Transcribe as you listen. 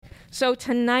So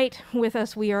tonight with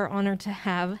us, we are honored to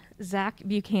have Zach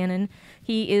Buchanan.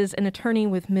 He is an attorney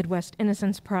with Midwest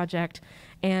Innocence Project.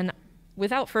 And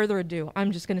without further ado,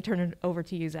 I'm just going to turn it over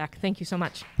to you, Zach. Thank you so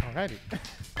much. All righty.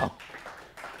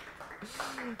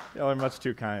 Y'all are much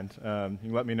too kind. You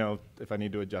can let me know if I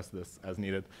need to adjust this as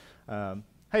needed.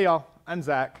 Hey, y'all. I'm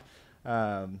Zach.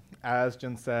 As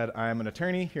Jen said, I'm an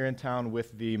attorney here in town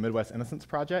with the Midwest Innocence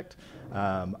Project.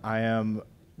 I am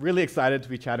really excited to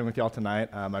be chatting with y'all tonight.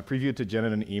 I previewed to Jen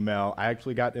in an email. I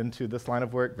actually got into this line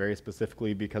of work very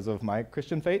specifically because of my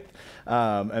Christian faith.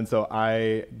 And so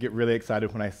I get really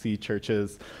excited when I see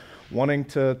churches wanting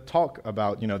to talk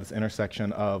about, this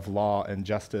intersection of law and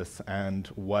justice and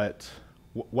what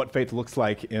faith looks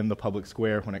like in the public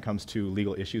square when it comes to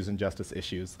legal issues and justice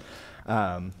issues.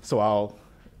 So I'll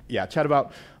chat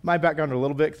about my background a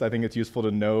little bit because I think it's useful to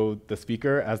know the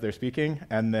speaker as they're speaking.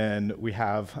 And then we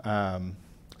have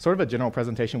sort of a general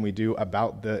presentation we do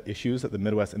about the issues that the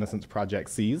Midwest Innocence Project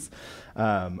sees,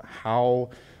 how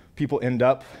people end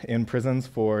up in prisons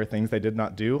for things they did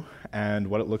not do, and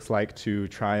what it looks like to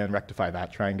try and rectify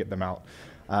that, try and get them out.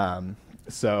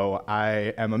 So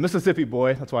I am a Mississippi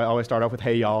boy. That's why I always start off with,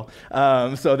 hey, y'all,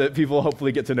 so that people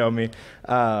hopefully get to know me.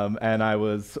 And I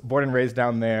was born and raised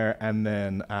down there, and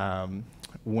then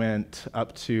went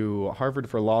up to Harvard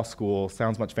for law school.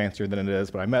 Sounds much fancier than it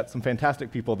is, but I met some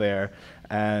fantastic people there,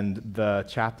 and the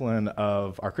chaplain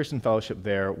of our Christian fellowship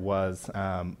there was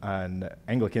an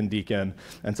Anglican deacon,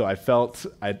 and so I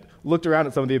looked around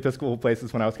at some of the Episcopal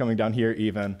places when I was coming down here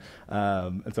even,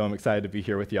 and so I'm excited to be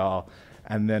here with y'all.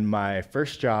 And then my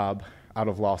first job out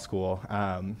of law school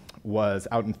was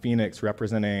out in Phoenix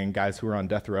representing guys who were on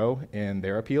death row in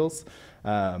their appeals.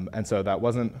 And so that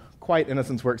wasn't quite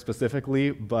innocence work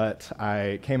specifically, but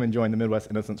I came and joined the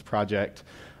Midwest Innocence Project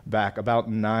back about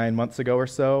 9 months ago or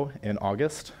so in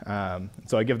August.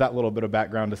 So I give that little bit of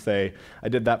background to say I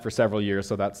did that for several years,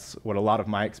 so that's what a lot of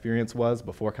my experience was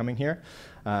before coming here.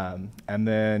 And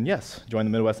then, joined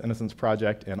the Midwest Innocence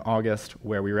Project in August,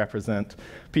 where we represent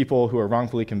people who are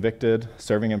wrongfully convicted,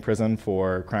 serving in prison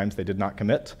for crimes they did not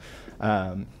commit.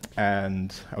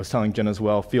 And I was telling Jen as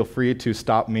well, feel free to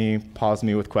stop me, pause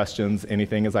me with questions,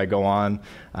 anything as I go on.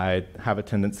 I have a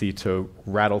tendency to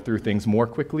rattle through things more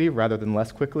quickly rather than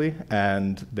less quickly,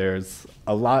 and there's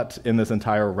a lot in this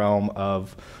entire realm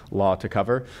of law to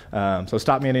cover. So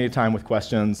stop me at any time with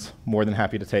questions, more than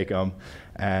happy to take them.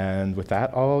 And with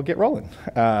that, I'll get rolling.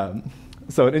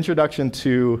 So an introduction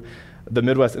to the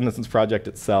Midwest Innocence Project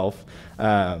itself.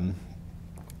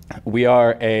 We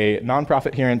are a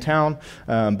nonprofit here in town,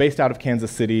 based out of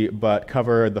Kansas City, but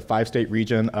cover the 5-state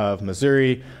region of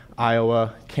Missouri,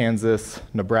 Iowa, Kansas,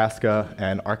 Nebraska,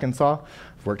 and Arkansas.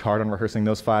 I've worked hard on rehearsing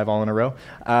those 5 all in a row.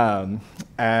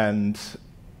 And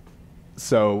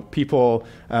so people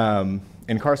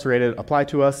incarcerated apply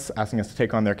to us, asking us to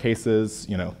take on their cases,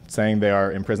 saying they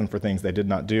are in prison for things they did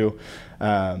not do.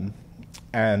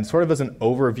 And sort of as an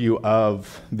overview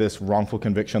of this wrongful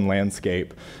conviction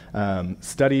landscape,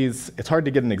 studies, it's hard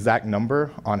to get an exact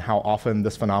number on how often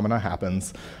this phenomena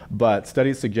happens, but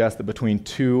studies suggest that between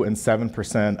 2% and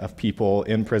 7% of people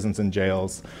in prisons and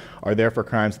jails are there for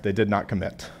crimes that they did not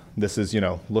commit. This is,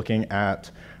 looking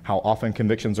at how often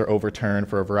convictions are overturned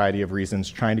for a variety of reasons,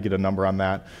 trying to get a number on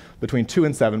that, between 2%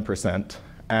 and 7%.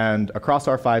 And across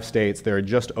our 5 states, there are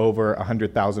just over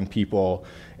 100,000 people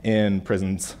in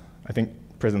prisons, I think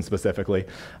prison specifically.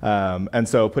 And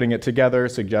so putting it together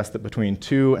suggests that between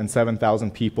 2,000 and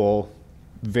 7,000 people,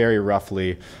 very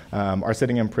roughly, are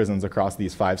sitting in prisons across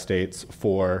these 5 states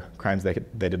for crimes they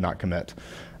did not commit.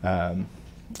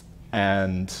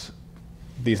 And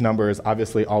these numbers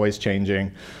obviously always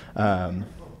changing.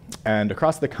 And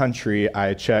across the country,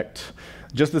 I checked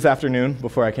just this afternoon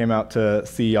before I came out to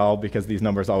see y'all, because these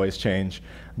numbers always change.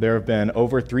 There have been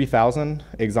over 3,000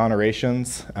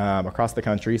 exonerations across the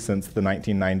country since the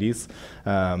 1990s.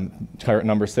 Current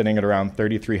number sitting at around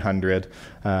 3,300.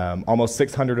 Almost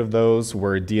 600 of those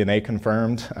were DNA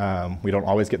confirmed. We don't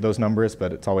always get those numbers,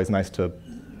 but it's always nice to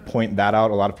point that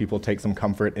out. A lot of people take some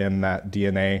comfort in that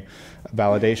DNA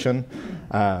validation.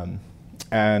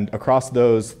 And across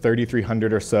those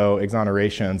 3,300 or so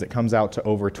exonerations, it comes out to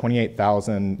over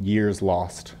 28,000 years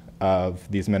lost of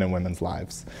these men and women's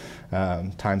lives.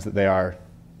 Times that they are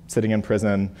sitting in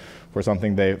prison for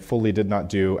something they fully did not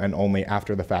do, and only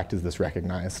after the fact is this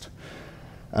recognized.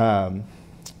 Those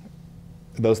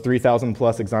 3,000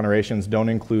 plus exonerations don't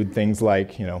include things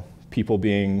like, people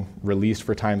being released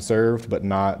for time served but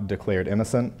not declared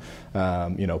innocent,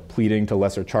 pleading to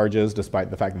lesser charges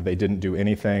despite the fact that they didn't do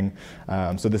anything.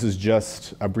 So this is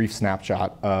just a brief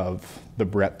snapshot of the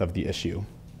breadth of the issue.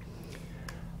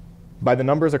 By the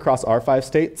numbers across our 5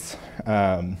 states,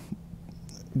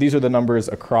 these are the numbers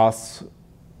across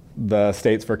the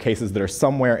states for cases that are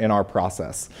somewhere in our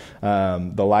process.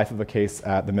 The life of a case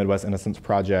at the Midwest Innocence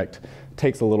Project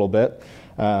takes a little bit,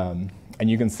 and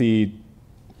you can see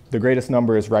the greatest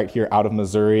number is right here out of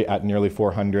Missouri at nearly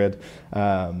 400.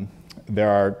 There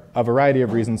are a variety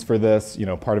of reasons for this. You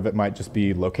know, part of it might just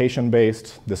be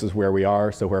location-based. This is where we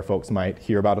are, so where folks might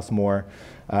hear about us more.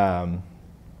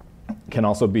 Can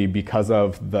also be because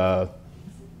of the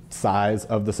size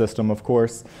of the system, of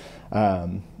course.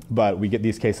 But we get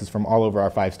these cases from all over our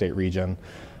 5-state region.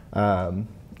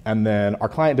 And then our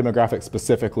client demographic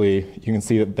specifically, you can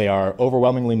see that they are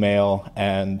overwhelmingly male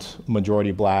and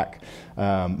majority Black.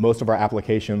 Most of our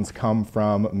applications come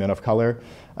from men of color.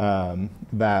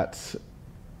 That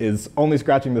is only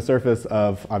scratching the surface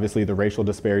of, obviously, the racial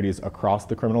disparities across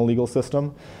the criminal legal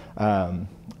system.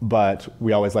 But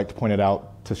we always like to point it out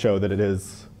to show that it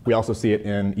is, we also see it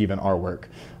in even our work,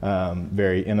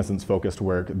 very innocence-focused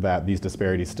work, that these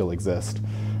disparities still exist.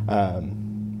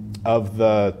 Of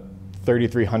the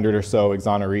 3,300 or so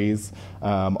exonerees,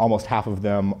 almost half of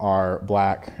them are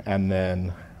Black, and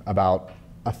then about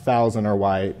 1,000 are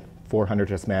white, 400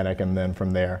 Hispanic, and then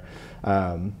from there.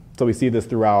 So we see this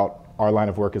throughout our line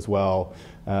of work as well,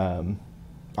 on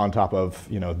top of,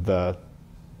 you know, the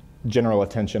general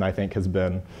attention I think has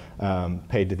been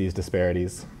paid to these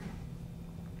disparities.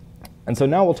 And so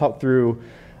now we'll talk through,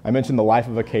 I mentioned the life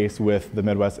of a case with the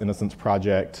Midwest Innocence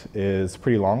Project is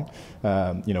pretty long.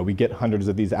 You know, we get hundreds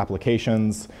of these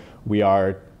applications. We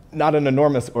are not an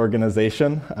enormous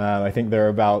organization. I think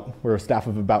we're a staff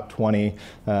of about 20,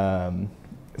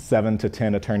 7 to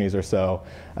 10 attorneys or so.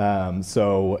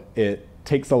 So it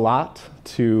takes a lot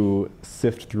to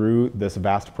sift through this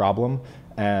vast problem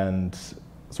and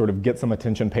sort of get some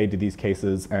attention paid to these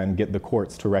cases and get the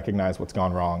courts to recognize what's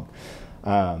gone wrong.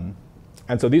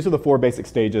 And so these are the 4 basic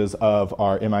stages of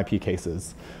our MIP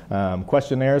cases.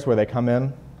 Questionnaires where they come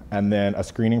in, and then a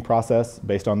screening process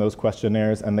based on those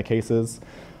questionnaires and the cases.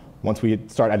 Once we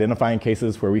start identifying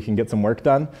cases where we can get some work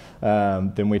done,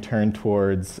 then we turn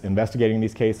towards investigating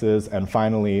these cases, and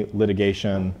finally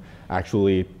litigation,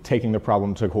 actually taking the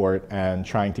problem to court and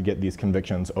trying to get these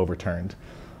convictions overturned.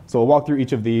 So we'll walk through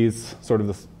each of these, sort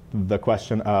of the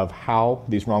question of how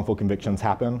these wrongful convictions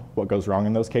happen, what goes wrong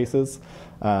in those cases,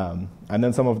 and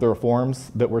then some of the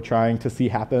reforms that we're trying to see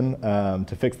happen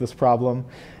to fix this problem,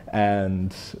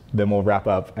 and then we'll wrap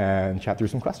up and chat through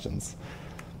some questions.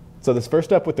 So this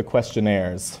first up with the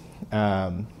questionnaires,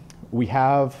 we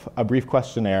have a brief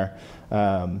questionnaire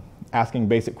asking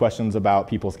basic questions about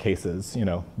people's cases, you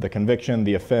know, the conviction,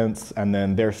 the offense, and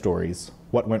then their stories.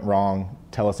 What went wrong?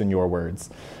 Tell us in your words.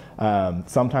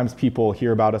 Sometimes people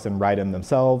hear about us and write in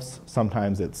themselves.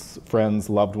 Sometimes it's friends,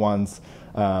 loved ones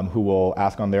who will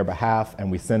ask on their behalf,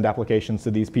 and we send applications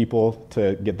to these people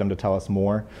to get them to tell us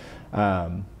more.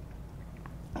 And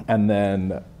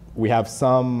then we have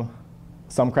some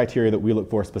criteria that we look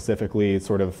for specifically,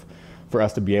 sort of for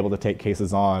us to be able to take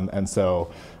cases on. And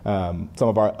so some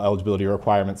of our eligibility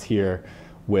requirements here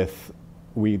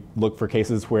we look for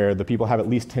cases where the people have at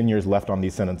least 10 years left on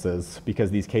these sentences,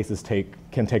 because these cases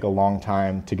can take a long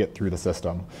time to get through the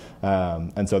system.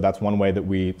 And so that's one way that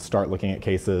we start looking at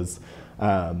cases.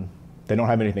 They don't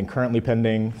have anything currently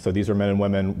pending, so these are men and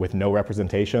women with no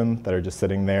representation that are just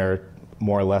sitting there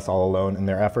more or less all alone in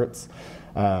their efforts.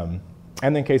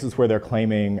 And then cases where they're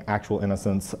claiming actual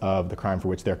innocence of the crime for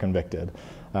which they're convicted.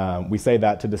 We say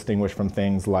that to distinguish from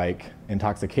things like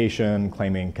intoxication,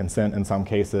 claiming consent in some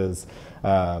cases,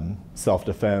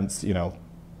 self-defense, you know,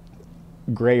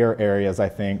 grayer areas, I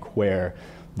think, where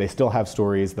they still have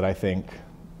stories that I think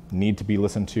need to be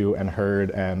listened to and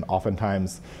heard, and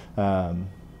oftentimes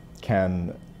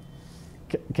can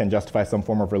justify some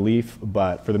form of relief.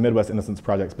 But for the Midwest Innocence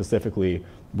Project specifically,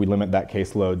 we limit that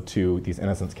caseload to these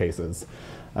innocence cases.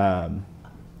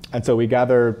 And so we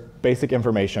gather basic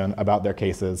information about their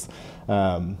cases.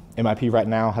 MIP right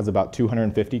now has about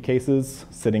 250 cases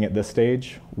sitting at this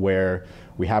stage, where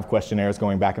we have questionnaires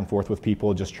going back and forth with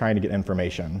people just trying to get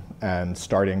information and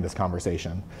starting this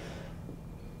conversation.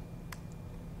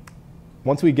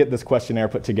 Once we get this questionnaire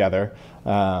put together,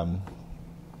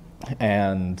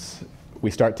 and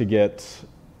we start to get,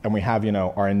 and we have, you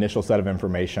know, our initial set of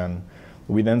information,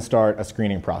 we then start a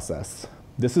screening process.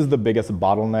 This is the biggest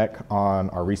bottleneck on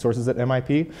our resources at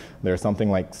MIP. There are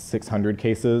something like 600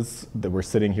 cases that we're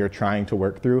sitting here trying to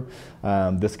work through.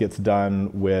 This gets done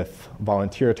with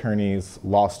volunteer attorneys,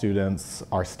 law students,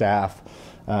 our staff,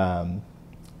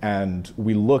 and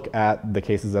we look at the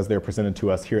cases as they're presented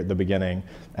to us here at the beginning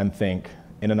and think,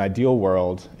 in an ideal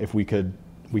world, if we could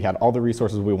we had all the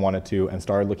resources we wanted to and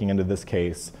started looking into this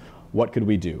case, what could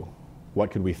we do?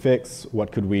 What could we fix?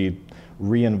 What could we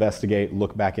reinvestigate,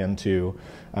 look back into,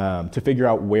 to figure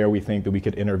out where we think that we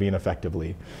could intervene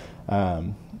effectively?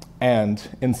 And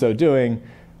in so doing,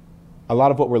 a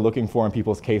lot of what we're looking for in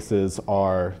people's cases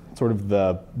are sort of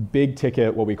the big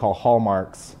ticket, what we call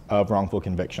hallmarks of wrongful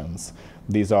convictions.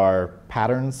 These are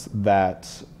patterns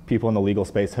that people in the legal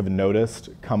space have noticed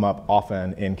come up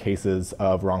often in cases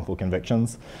of wrongful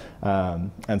convictions.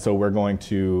 And so we're going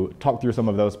to talk through some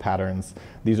of those patterns.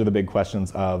 These are the big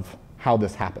questions of how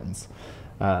this happens.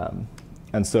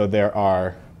 And so there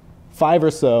are 5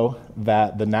 or so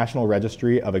that the National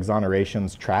Registry of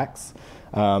Exonerations tracks.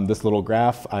 This little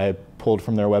graph I pulled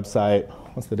from their website.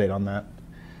 What's the date on that?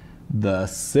 The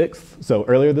 6th, so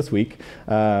earlier this week,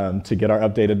 to get our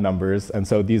updated numbers. And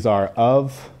so these are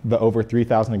of the over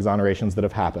 3,000 exonerations that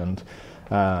have happened.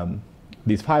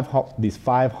 These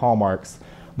five hallmarks.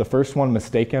 The first one,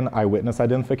 mistaken eyewitness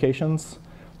identifications.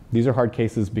 These are hard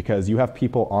cases because you have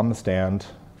people on the stand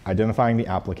identifying the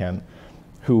applicant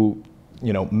who,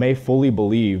 may fully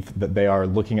believe that they are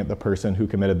looking at the person who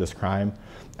committed this crime,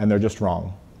 and they're just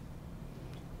wrong.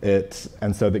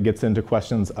 And so that gets into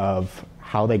questions of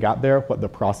how they got there, what the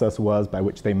process was by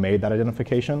which they made that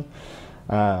identification.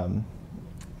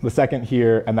 The second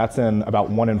here, and that's in about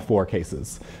 1 in 4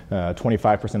 cases.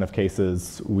 25% of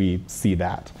cases, we see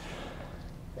that.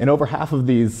 In over half of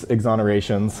these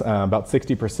exonerations, about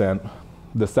 60%,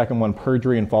 the second one,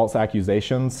 perjury and false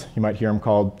accusations, you might hear them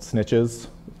called snitches.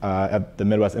 At the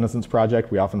Midwest Innocence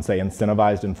Project, we often say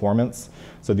incentivized informants.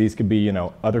 So these could be,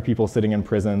 other people sitting in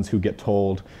prisons who get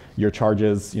told your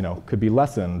charges, could be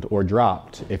lessened or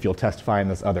dropped if you'll testify in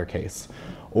this other case.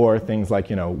 Or things like,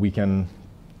 we can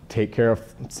take care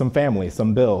of some family,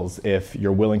 some bills, if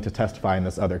you're willing to testify in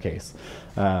this other case.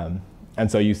 And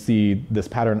so you see this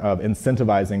pattern of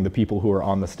incentivizing the people who are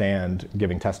on the stand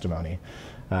giving testimony.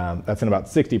 That's in about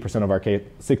 60% of our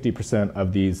 60%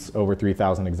 of these over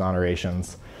 3,000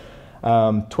 exonerations.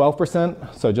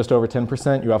 12%, so just over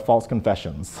 10%, you have false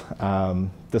confessions.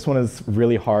 This one is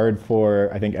really hard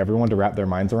for, I think, everyone to wrap their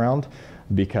minds around,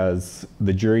 because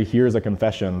the jury hears a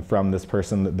confession from this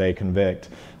person that they convict,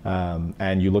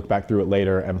 and you look back through it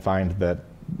later and find that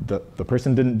the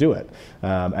person didn't do it.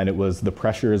 And it was the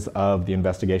pressures of the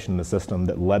investigation in the system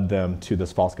that led them to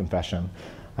this false confession.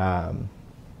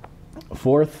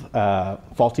 Fourth,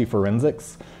 faulty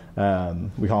forensics.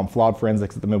 We call them flawed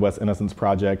forensics at the Midwest Innocence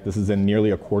Project. This is in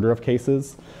nearly a quarter of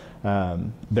cases.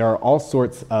 There are all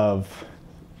sorts of,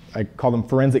 I call them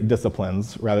forensic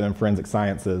disciplines rather than forensic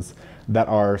sciences, that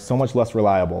are so much less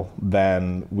reliable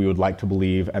than we would like to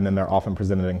believe, and then they're often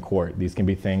presented in court. These can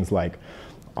be things like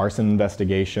arson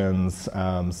investigations,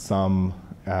 some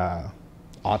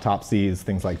autopsies,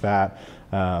 things like that,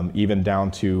 even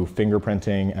down to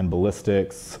fingerprinting and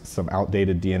ballistics, some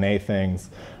outdated DNA things.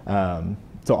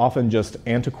 So often just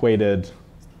antiquated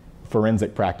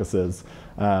forensic practices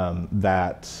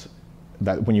that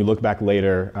when you look back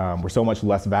later were so much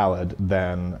less valid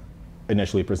than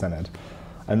initially presented.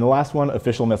 And the last one,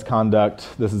 official misconduct.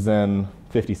 This is in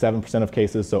 57% of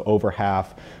cases, so over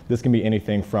half. This can be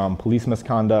anything from police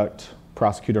misconduct,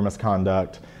 prosecutor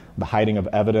misconduct, the hiding of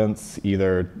evidence,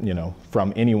 either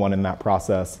from anyone in that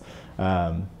process.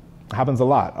 Happens a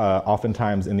lot.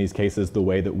 Oftentimes in these cases, the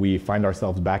way that we find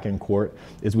ourselves back in court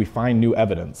is we find new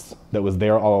evidence that was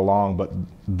there all along, but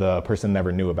the person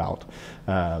never knew about.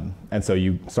 And so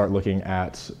you start looking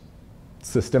at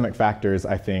systemic factors,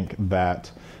 I think,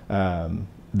 that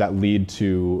lead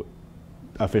to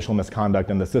official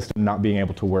misconduct and the system not being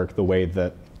able to work the way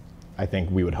that I think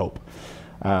we would hope.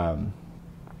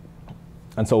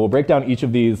 And so we'll break down each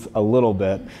of these a little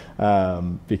bit,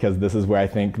 because this is where I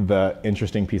think the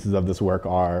interesting pieces of this work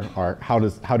are how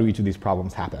do each of these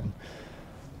problems happen?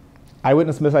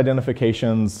 Eyewitness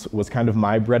misidentifications was kind of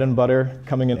my bread and butter.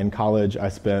 Coming in college, I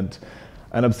spent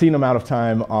an obscene amount of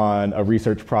time on a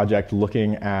research project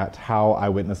looking at how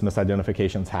eyewitness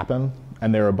misidentifications happen.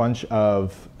 And there are a bunch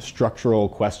of structural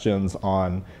questions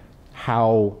on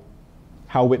how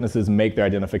witnesses make their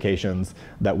identifications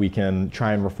that we can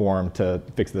try and reform to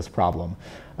fix this problem.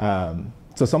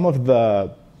 So some of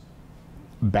the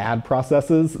bad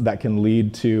processes that can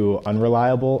lead to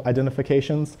unreliable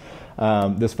identifications.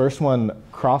 This first one,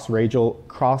 cross-racial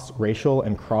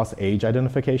and cross-age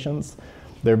identifications.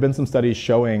 There have been some studies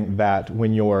showing that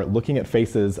when you're looking at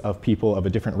faces of people of a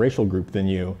different racial group than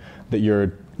you, that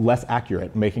you're less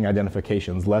accurate making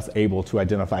identifications, less able to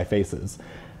identify faces.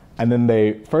 And then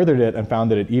they furthered it and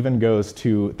found that it even goes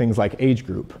to things like age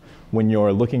group. When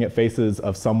you're looking at faces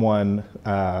of someone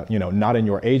not in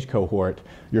your age cohort,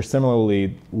 you're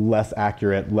similarly less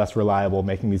accurate, less reliable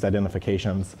making these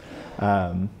identifications.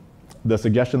 The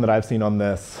suggestion that I've seen on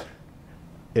this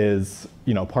is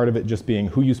part of it just being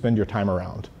who you spend your time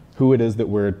around, who it is that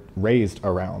we're raised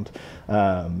around,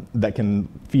 that can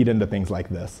feed into things like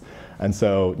this. And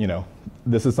so,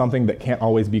 this is something that can't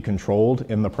always be controlled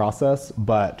in the process,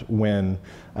 but when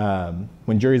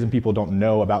juries and people don't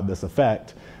know about this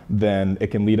effect, then it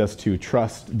can lead us to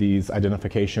trust these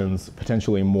identifications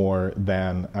potentially more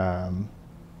than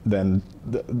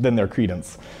their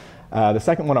credence. The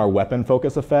second one, our weapon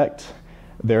focus effect.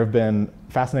 There have been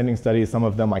fascinating studies, some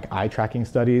of them like eye tracking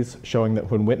studies, showing that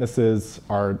when witnesses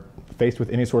are faced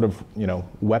with any sort of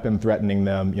weapon threatening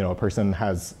them, a person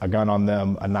has a gun on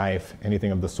them, a knife,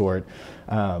 anything of the sort,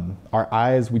 our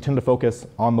eyes, we tend to focus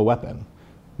on the weapon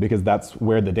because that's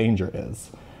where the danger is.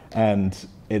 And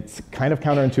it's kind of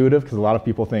counterintuitive because a lot of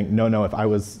people think, no, if I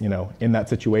was in that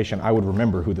situation, I would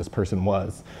remember who this person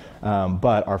was.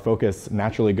 But our focus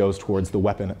naturally goes towards the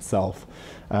weapon itself.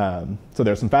 So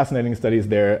there's some fascinating studies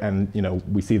there, and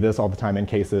we see this all the time in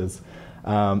cases.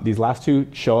 These last two,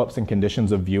 show-ups and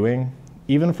conditions of viewing,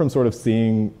 even from sort of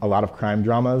seeing a lot of crime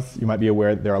dramas, you might be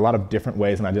aware there are a lot of different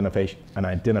ways an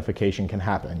identification can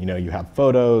happen. You have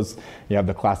photos, you have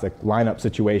the classic lineup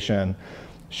situation.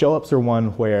 Show-ups are one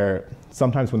where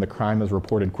sometimes when the crime is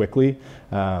reported quickly,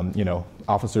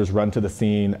 officers run to the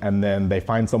scene and then they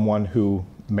find someone who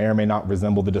may or may not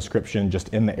resemble the description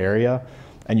just in the area,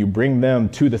 and you bring them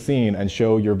to the scene and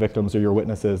show your victims or your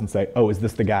witnesses and say, oh, is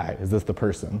this the guy? Is this the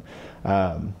person?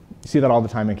 You see that all the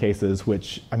time in cases,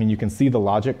 which, you can see the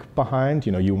logic behind.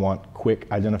 You want quick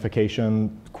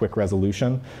identification, quick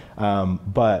resolution,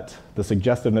 but the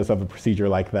suggestiveness of a procedure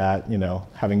like that,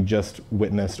 having just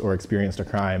witnessed or experienced a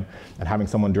crime and having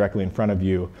someone directly in front of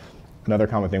you, another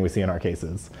common thing we see in our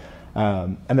cases.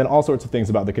 And then all sorts of things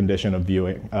about the condition of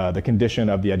viewing, the condition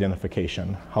of the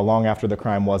identification. How long after the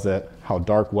crime was it? How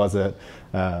dark was it?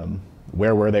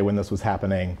 Where were they when this was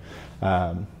happening?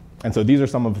 And so these are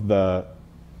some of the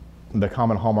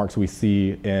common hallmarks we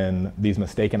see in these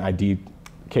mistaken ID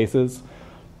cases.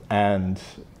 And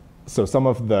so some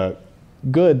of the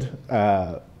good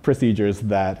procedures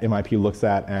that MIP looks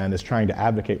at and is trying to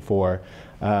advocate for,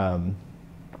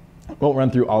 won't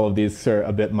run through all of these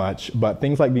a bit much, but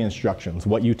things like the instructions,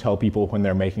 what you tell people when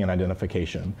they're making an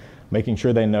identification, making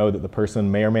sure they know that the person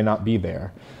may or may not be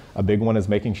there. A big one is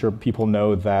making sure people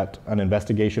know that an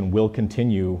investigation will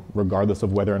continue regardless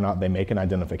of whether or not they make an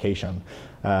identification.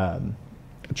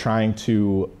 Trying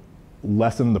to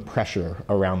lessen the pressure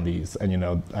around these and,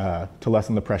 to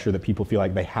lessen the pressure that people feel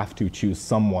like they have to choose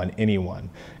someone, anyone,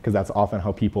 because that's often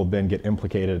how people then get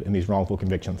implicated in these wrongful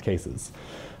convictions cases.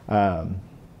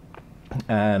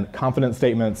 And confidence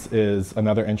statements is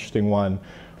another interesting one.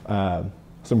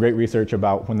 Some great research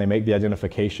about when they make the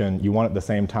identification, you want at the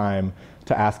same time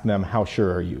to ask them, how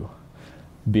sure are you?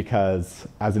 Because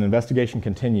as an investigation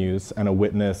continues and a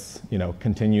witness,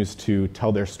 continues to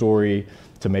tell their story,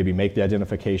 to maybe make the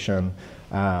identification,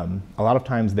 a lot of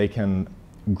times they can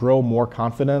grow more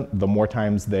confident the more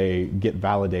times they get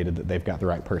validated that they've got the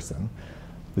right person.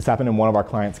 This happened in one of our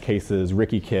clients' cases.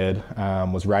 Ricky Kidd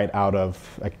was right out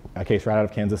of a case right out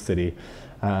of Kansas City.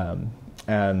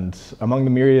 And among the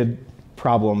myriad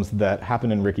problems that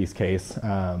happened in Ricky's case,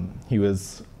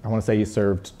 he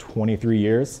served 23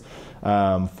 years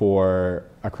for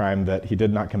a crime that he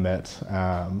did not commit.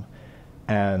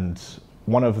 And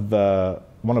one of the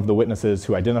witnesses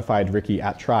who identified Ricky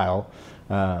at trial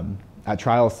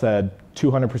said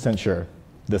 200% sure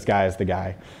this guy is the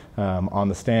guy. On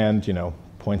the stand,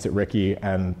 points at Ricky,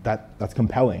 and that's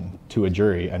compelling to a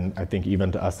jury, and I think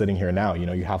even to us sitting here now,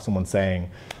 you have someone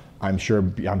saying, I'm sure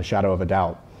beyond a shadow of a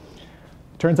doubt.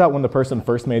 Turns out when the person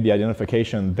first made the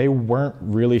identification, they weren't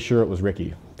really sure it was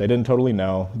Ricky. They didn't totally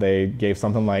know. They gave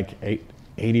something like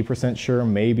 80% sure,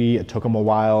 maybe. It took them a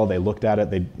while. They looked at it.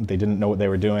 They didn't know what they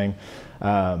were doing.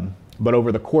 But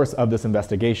over the course of this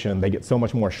investigation, they get so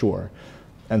much more sure.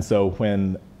 And so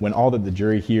when all that the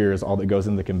jury hears, all that goes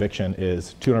into the conviction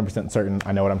is 200% certain,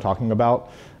 I know what I'm talking about,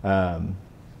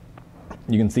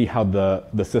 you can see how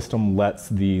the system lets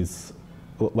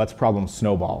problems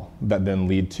snowball that then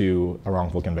lead to a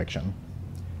wrongful conviction.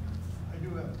 I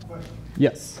do have a question.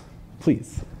 Yes,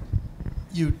 please.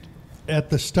 At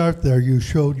the start there, you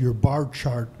showed your bar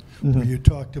chart where you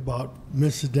talked about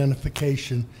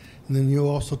misidentification, and then you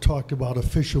also talked about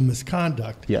official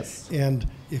misconduct. Yes. And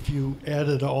if you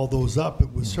added all those up,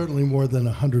 it was certainly more than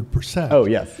 100%. Oh,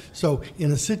 yes. So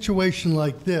in a situation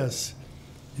like this,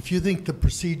 if you think the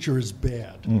procedure is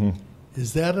bad,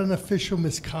 is that an official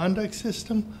misconduct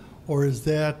system, or is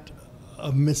that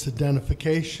a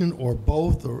misidentification, or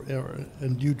both,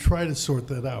 and you try to sort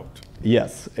that out?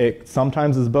 Yes, it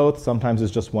sometimes is both, sometimes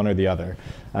it's just one or the other.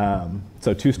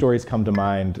 So two stories come to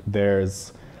mind.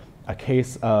 There's a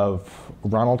case of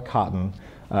Ronald Cotton,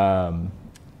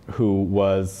 who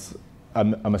was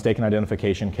a mistaken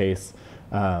identification case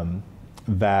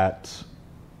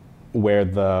where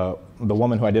the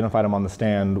woman who identified him on the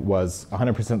stand was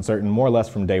 100% certain, more or less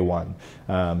from day one.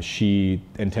 She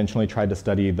intentionally tried to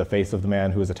study the face of the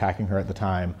man who was attacking her at the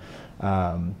time,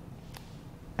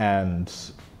 and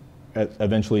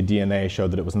eventually DNA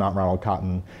showed that it was not Ronald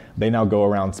Cotton. They now go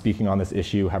around speaking on this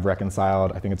issue, have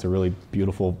reconciled. I think it's a really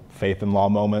beautiful faith in law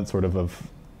moment, sort of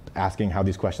asking how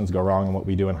these questions go wrong and what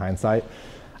we do in hindsight.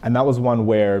 And that was one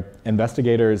where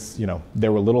investigators,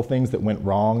 there were little things that went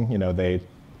wrong. They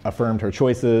affirmed her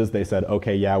choices. They said,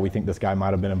 okay, yeah, we think this guy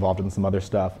might have been involved in some other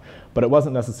stuff. But it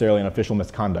wasn't necessarily an official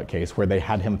misconduct case where they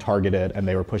had him targeted and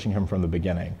they were pushing him from the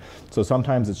beginning. So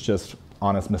sometimes it's just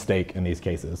honest mistake in these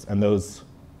cases. And those,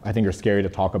 I think, are scary to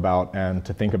talk about and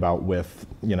to think about with,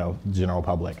 the general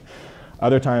public.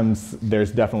 Other times,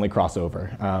 there's definitely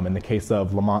crossover. In the case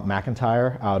of Lamont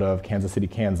McIntyre out of Kansas City,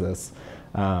 Kansas,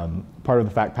 part of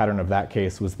the fact pattern of that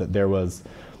case was that there was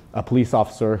a police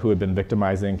officer who had been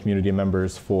victimizing community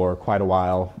members for quite a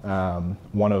while,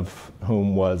 one of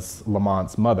whom was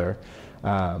Lamont's mother.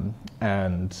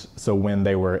 And so when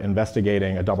they were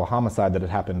investigating a double homicide that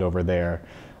had happened over there,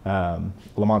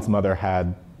 Lamont's mother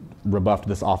had rebuffed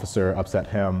this officer, upset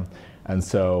him, and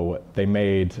so they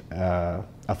made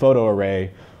a photo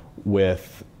array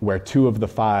where two of the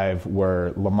five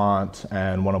were Lamont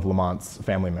and one of Lamont's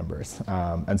family members.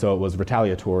 And so it was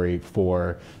retaliatory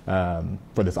for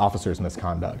this officer's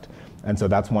misconduct. And so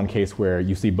that's one case where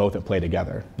you see both at play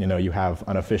together. You have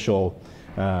an official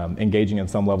engaging in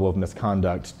some level of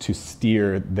misconduct to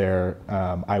steer their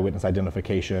eyewitness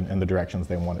identification in the directions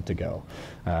they want it to go.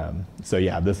 So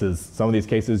yeah, some of these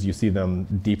cases, you see them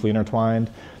deeply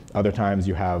intertwined. Other times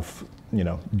you have,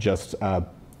 just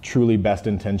truly best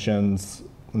intentions,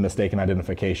 mistaken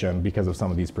identification because of some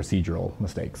of these procedural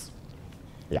mistakes.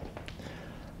 Yeah.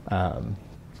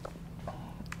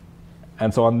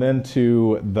 And so on then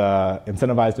to the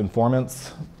incentivized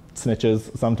informants,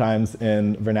 snitches sometimes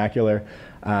in vernacular.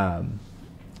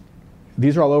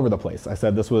 These are all over the place. I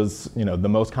said this was the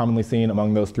most commonly seen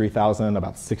among those 3,000,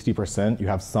 about 60%. You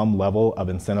have some level of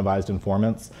incentivized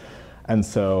informants. And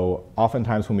so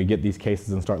oftentimes when we get these cases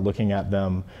and start looking at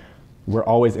them, we're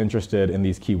always interested in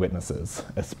these key witnesses,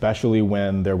 especially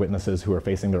when they're witnesses who are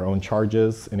facing their own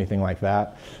charges, anything like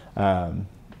that. And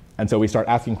so we start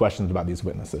asking questions about these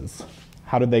witnesses.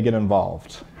 How did they get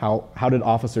involved? How did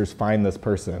officers find this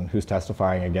person who's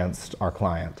testifying against our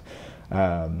client?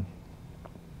 Do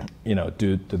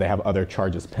they have other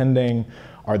charges pending?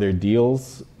 Are there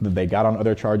deals that they got on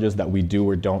other charges that we do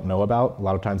or don't know about? A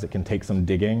lot of times it can take some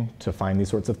digging to find these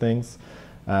sorts of things.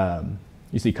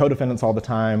 You see co-defendants all the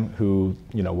time who,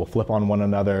 will flip on one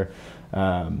another,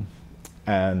 and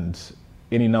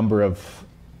any number of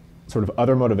sort of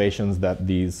other motivations that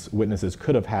these witnesses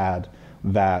could have had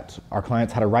that our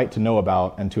clients had a right to know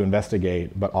about and to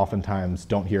investigate, but oftentimes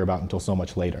don't hear about until so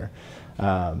much later.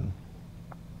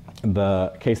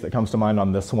 The case that comes to mind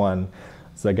on this one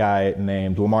is a guy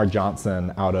named Lamar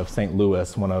Johnson out of St.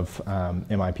 Louis, one of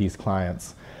MIP's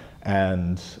clients.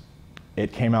 And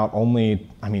it came out only,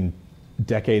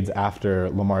 decades after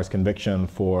Lamar's conviction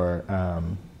for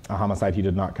a homicide he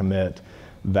did not commit,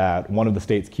 that one of the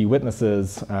state's key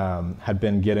witnesses had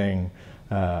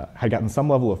gotten some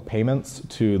level of payments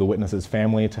to the witness's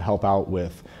family to help out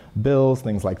with bills,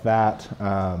 things like that.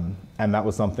 And that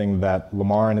was something that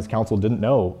Lamar and his counsel didn't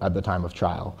know at the time of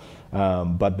trial.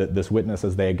 But that this witness,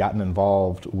 as they had gotten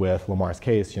involved with Lamar's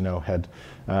case, had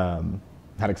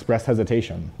expressed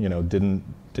hesitation,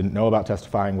 didn't know about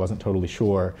testifying, wasn't totally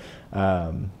sure.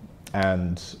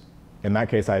 And in that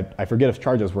case, I forget if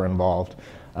charges were involved.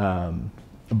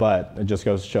 But it just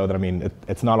goes to show that,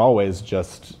 it's not always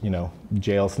just,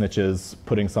 jail snitches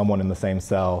putting someone in the same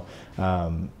cell.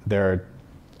 There are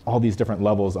all these different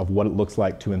levels of what it looks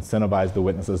like to incentivize the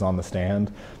witnesses on the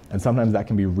stand. And sometimes that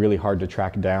can be really hard to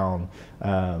track down.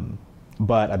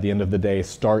 But at the end of the day,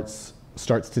 starts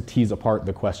to tease apart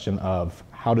the question of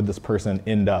how did this person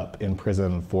end up in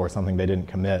prison for something they didn't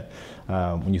commit?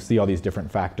 When you see all these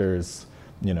different factors,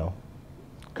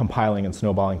 compiling and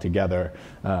snowballing together,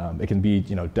 it can be,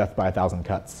 death by 1,000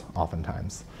 cuts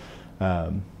oftentimes.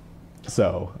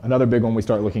 So another big one we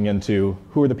start looking into,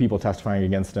 who are the people testifying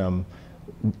against him?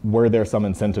 Were there some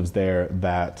incentives there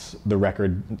that the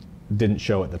record didn't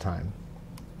show at the time.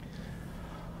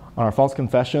 On our false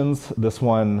confessions, this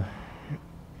one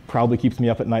probably keeps me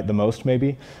up at night the most,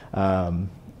 maybe,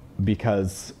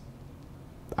 because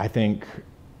I think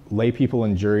lay people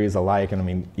and juries alike, and I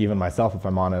mean, even myself, if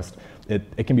I'm honest,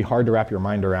 it can be hard to wrap your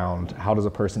mind around how does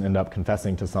a person end up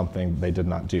confessing to something they did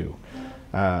not do.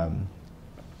 And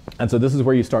so this is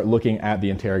where you start looking at the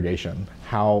interrogation.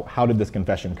 How did this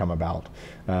confession come about?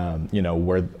 You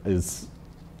know,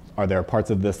 are there parts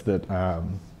of this that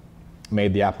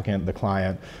made the applicant, the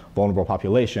client, vulnerable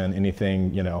population,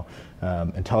 anything, you know,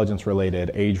 intelligence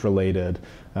related, age related,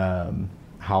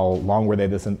 how long were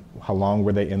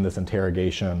they in this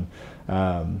interrogation?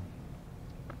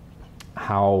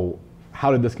 How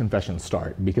did this confession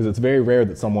start? Because it's very rare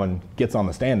that someone gets on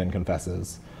the stand and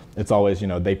confesses. It's always, you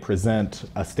know, they present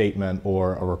a statement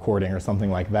or a recording or something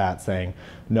like that saying,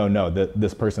 no,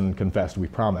 this person confessed, we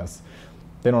promise.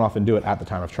 They don't often do it at the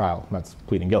time of trial. That's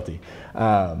pleading guilty.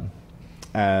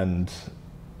 And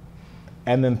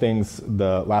then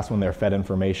the last one there, fed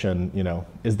information, you know,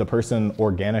 is the person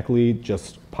organically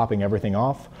just popping everything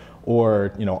off?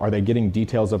 Or, you know, are they getting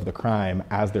details of the crime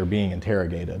as they're being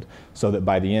interrogated so that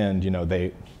by the end, you know,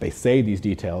 they say these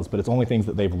details, but it's only things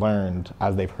that they've learned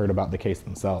as they've heard about the case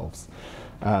themselves.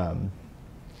 And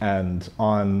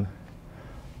on,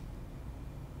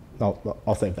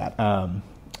 I'll save that.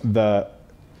 The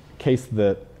case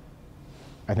that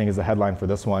I think is the headline for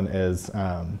this one is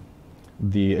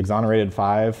the Exonerated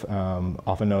Five,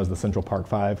 often known as the Central Park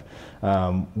Five,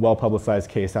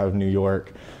 well-publicized case out of New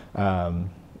York.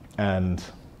 And,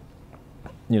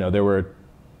 you know,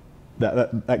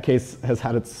 that case has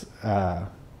had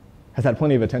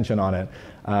plenty of attention on it.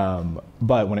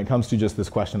 But when it comes to just this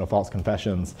question of false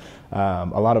confessions, a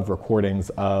lot of recordings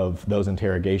of those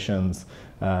interrogations,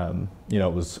 you know,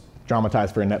 it was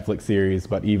dramatized for a Netflix series,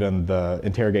 but even the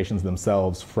interrogations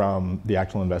themselves from the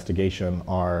actual investigation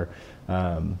are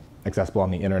accessible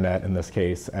on the internet in this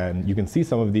case. And you can see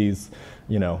some of these,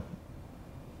 you know,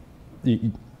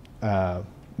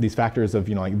 these factors of,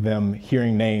 you know, like them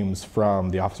hearing names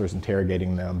from the officers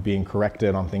interrogating them, being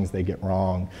corrected on things they get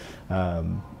wrong.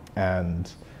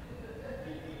 And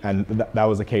that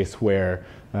was a case where,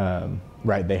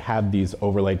 right, they had these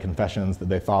overlaid confessions that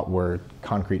they thought were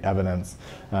concrete evidence,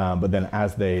 but then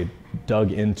as they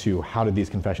dug into how did these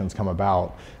confessions come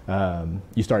about,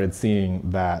 you started seeing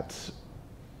that,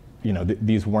 you know,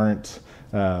 these weren't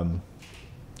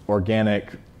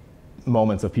organic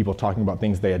moments of people talking about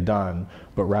things they had done,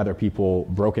 but rather people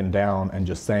broken down and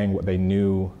just saying what they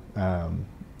knew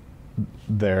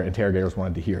their interrogators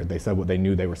wanted to hear. They said what they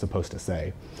knew they were supposed to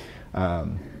say.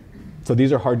 So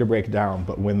these are hard to break down,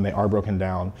 but when they are broken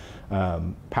down,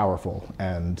 powerful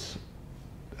and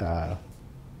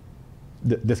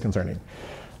disconcerting.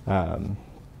 And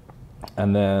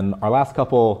then our last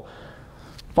couple,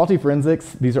 faulty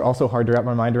forensics, these are also hard to wrap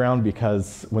my mind around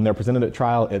because when they're presented at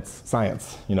trial, it's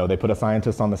science. You know, they put a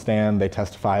scientist on the stand, they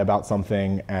testify about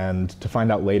something, and to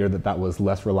find out later that that was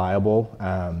less reliable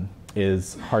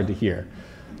is hard to hear.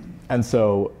 And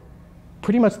so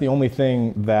pretty much the only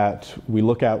thing that we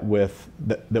look at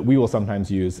that we will sometimes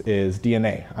use is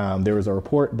DNA. There was a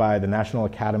report by the National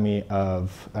Academy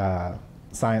of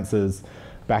Sciences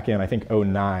back in, I think,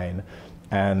 '09,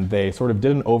 and they sort of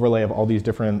did an overlay of all these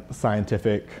different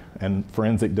scientific and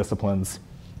forensic disciplines.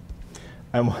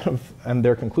 And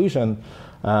their conclusion,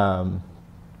 an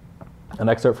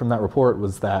excerpt from that report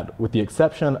was that with the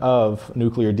exception of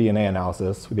nuclear DNA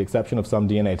analysis, with the exception of some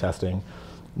DNA testing,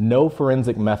 no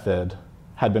forensic method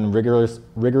had been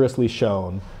rigorously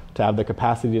shown to have the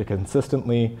capacity to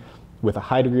consistently, with a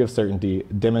high degree of certainty,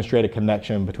 demonstrate a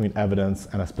connection between evidence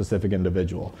and a specific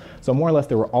individual. So more or less,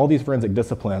 there were all these forensic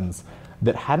disciplines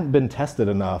that hadn't been tested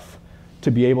enough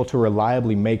to be able to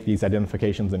reliably make these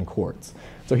identifications in courts.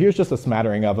 So here's just a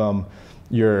smattering of them.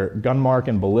 Your gun mark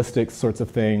and ballistics sorts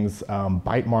of things.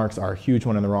 Bite marks are a huge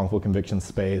one in the wrongful conviction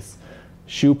space.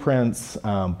 Shoe prints,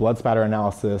 blood spatter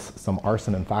analysis, some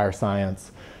arson and fire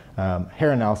science,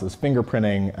 hair analysis,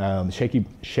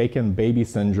 fingerprinting, shaken baby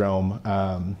syndrome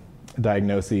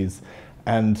diagnoses,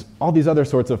 and all these other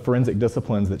sorts of forensic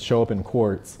disciplines that show up in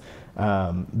courts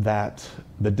that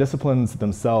the disciplines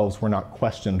themselves were not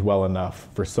questioned well enough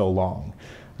for so long.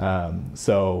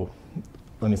 So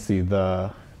let me see,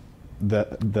 the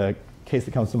case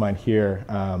that comes to mind here,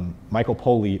 Michael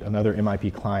Polite, another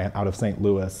MIP client out of St.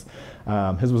 Louis,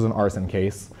 his was an arson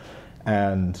case,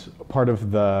 and part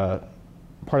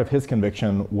of his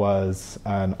conviction was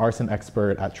an arson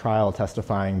expert at trial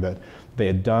testifying that they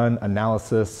had done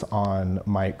analysis on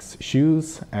Mike's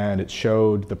shoes and it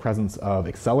showed the presence of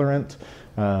accelerant,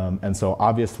 And so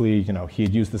obviously, he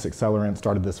had used this accelerant,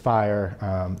 started this fire.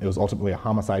 It was ultimately a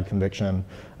homicide conviction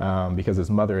because his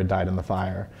mother had died in the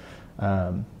fire.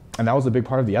 And that was a big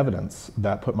part of the evidence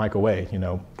that put Mike away,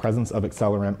 presence of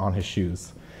accelerant on his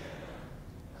shoes.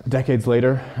 Decades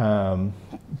later,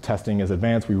 testing is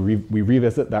advanced. We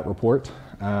revisit that report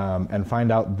and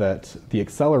find out that the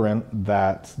accelerant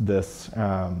that this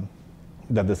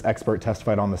expert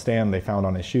testified on the stand they found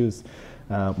on his shoes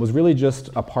was really just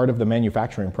a part of the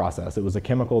manufacturing process. It was a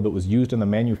chemical that was used in the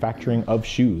manufacturing of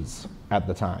shoes at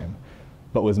the time,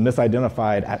 but was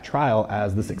misidentified at trial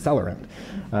as this accelerant.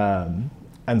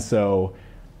 And so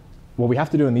what we have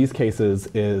to do in these cases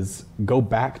is go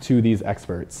back to these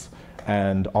experts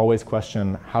and always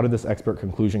question, how did this expert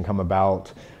conclusion come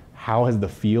about? How has the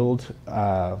field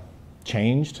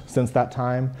changed since that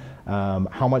time?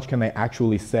 How much can they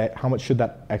actually say, how much should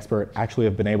that expert actually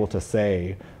have been able to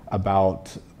say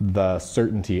about the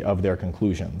certainty of their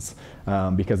conclusions?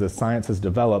 Because as science has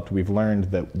developed, we've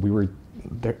learned that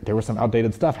there was some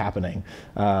outdated stuff happening,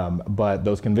 but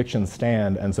those convictions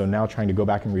stand, and so now trying to go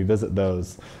back and revisit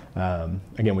those,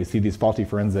 again, we see these faulty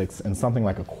forensics in something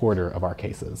like a quarter of our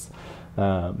cases.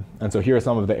 And so here are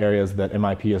some of the areas that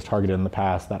MIP has targeted in the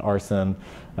past: that arson,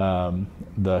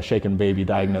 the shaken baby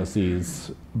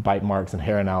diagnoses, bite marks, and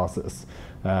hair analysis.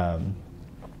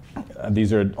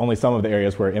 These are only some of the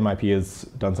areas where MIP has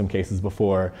done some cases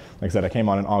before. Like I said, I came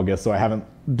on in August, so I haven't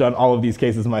done all of these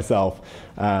cases myself.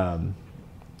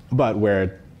 But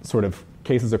where sort of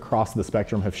cases across the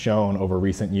spectrum have shown over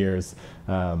recent years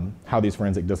how these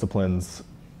forensic disciplines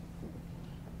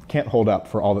can't hold up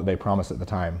for all that they promised at the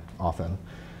time, often.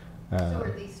 So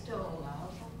are these still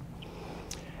allowable?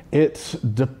 It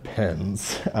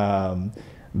depends.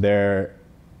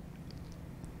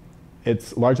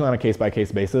 It's largely on a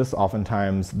case-by-case basis.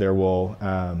 Oftentimes there will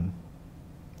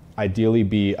ideally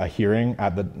be a hearing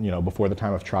at the, before the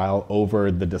time of trial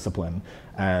over the discipline,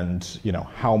 and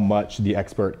how much the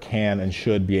expert can and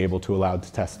should be able to allow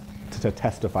to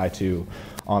testify to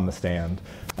on the stand.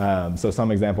 So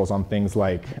some examples on things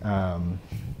like the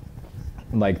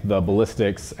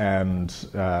ballistics and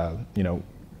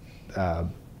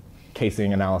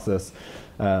casing analysis,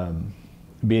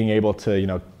 being able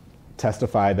to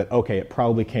testify that, okay, it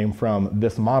probably came from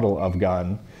this model of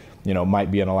gun,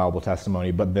 might be an allowable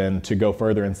testimony, but then to go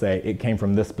further and say it came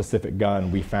from this specific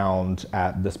gun we found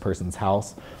at this person's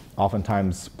house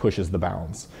oftentimes pushes the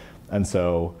bounds. And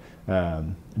so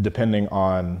depending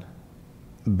on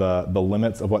the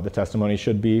limits of what the testimony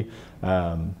should be,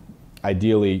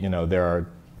 ideally,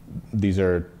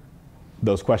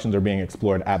 those questions are being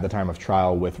explored at the time of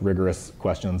trial with rigorous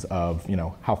questions of,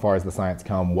 how far has the science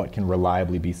come, what can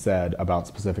reliably be said about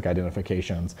specific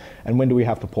identifications, and when do we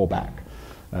have to pull back?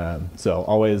 So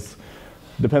always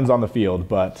depends on the field,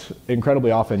 but incredibly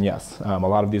often, yes. A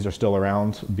lot of these are still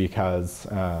around because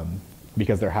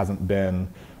there hasn't been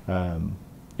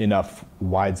enough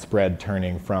widespread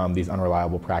turning from these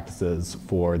unreliable practices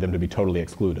for them to be totally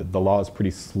excluded. The law is pretty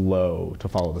slow to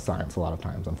follow the science a lot of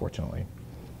times, unfortunately.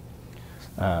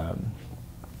 And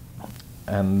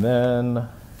then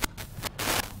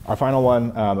our final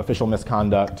one, official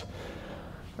misconduct.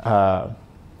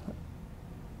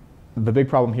 The big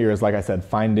problem here is, like I said,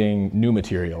 finding new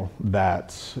material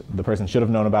that the person should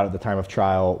have known about at the time of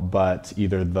trial, but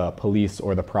either the police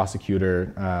or the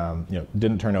prosecutor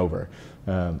didn't turn over.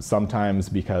 Sometimes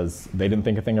because they didn't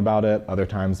think a thing about it, other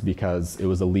times because it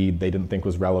was a lead they didn't think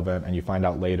was relevant, and you find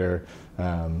out later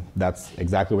that's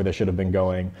exactly where they should have been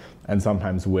going, and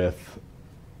sometimes with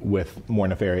more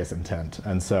nefarious intent.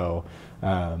 And so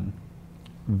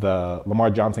the Lamar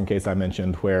Johnson case I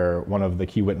mentioned, where one of the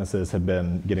key witnesses had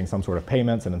been getting some sort of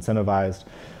payments and incentivized,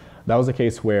 that was a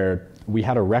case where we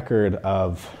had a record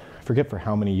of, I forget for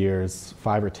how many years,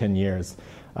 5 or 10 years,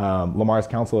 Lamar's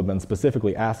counsel had been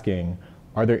specifically asking,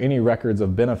 are there any records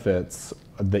of benefits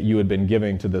that you had been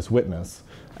giving to this witness?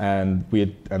 And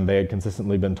they had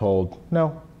consistently been told,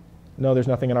 no, there's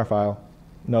nothing in our file.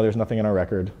 No, there's nothing in our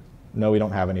record. No, we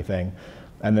don't have anything.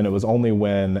 And then it was only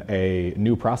when a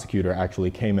new prosecutor actually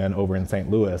came in over in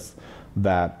St. Louis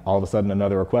that all of a sudden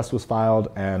another request was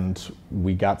filed, and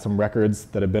we got some records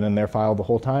that had been in their file the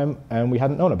whole time and we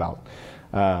hadn't known about.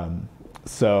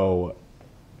 So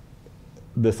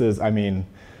this is,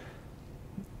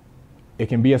 it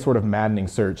can be a sort of maddening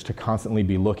search to constantly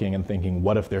be looking and thinking,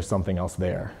 what if there's something else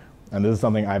there? And this is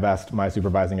something I've asked my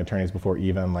supervising attorneys before,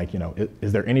 even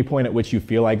is there any point at which you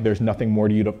feel like there's nothing more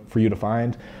for you to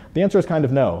find? The answer is kind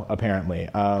of no, apparently.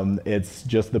 It's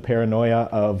just the paranoia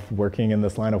of working in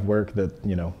this line of work that,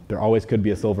 there always could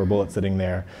be a silver bullet sitting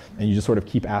there, and you just sort of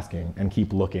keep asking and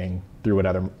keep looking through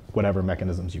whatever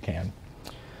mechanisms you can.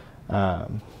 Let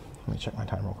me check my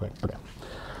time real quick. Okay.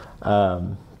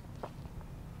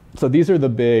 So these are the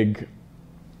big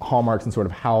hallmarks and sort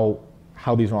of how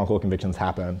these wrongful convictions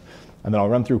happen. And then I'll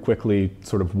run through quickly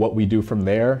sort of what we do from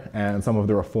there and some of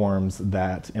the reforms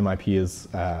that MIP is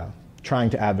trying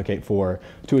to advocate for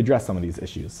to address some of these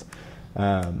issues.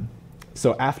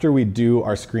 So after we do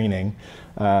our screening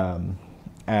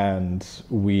and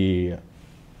we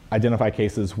identify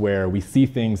cases where we see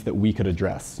things that we could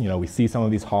address, we see some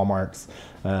of these hallmarks,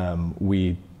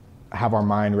 we have our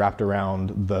mind wrapped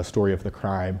around the story of the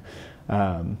crime,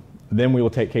 then we will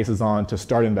take cases on to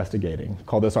start investigating.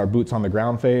 Call this our boots on the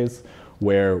ground phase,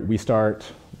 where we start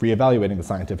reevaluating the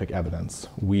scientific evidence.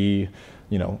 We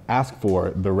ask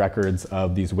for the records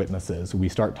of these witnesses. We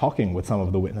start talking with some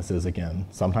of the witnesses again.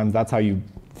 Sometimes that's how you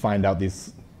find out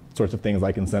these sorts of things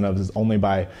like incentives, is only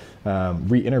by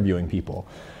re-interviewing people.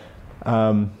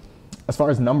 As far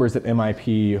as numbers at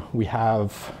MIP, we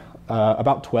have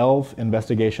about 12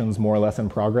 investigations more or less in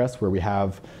progress, where we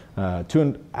have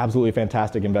 2 absolutely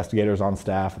fantastic investigators on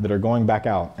staff that are going back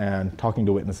out and talking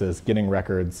to witnesses, getting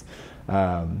records.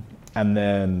 And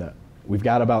then we've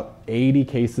got about 80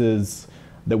 cases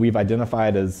that we've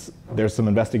identified as there's some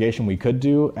investigation we could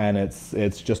do, and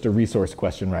it's just a resource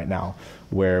question right now,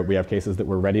 where we have cases that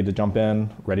we're ready to jump in,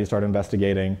 ready to start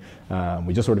investigating.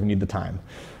 We just sort of need the time.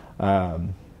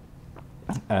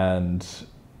 And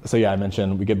so yeah, I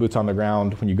mentioned we get boots on the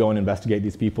ground. When you go and investigate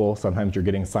these people, sometimes you're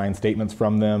getting signed statements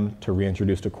from them to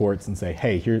reintroduce to courts and say,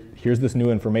 hey, here's this new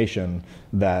information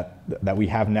that we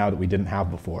have now that we didn't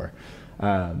have before.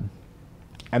 And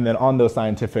then on those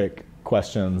scientific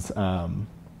questions,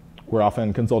 we're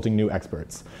often consulting new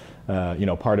experts.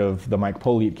 Part of the Mike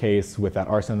Polite case with that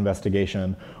arson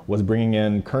investigation was bringing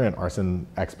in current arson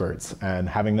experts and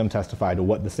having them testify to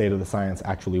what the state of the science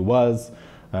actually was,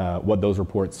 what those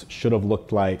reports should have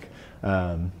looked like.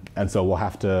 And so we'll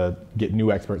have to get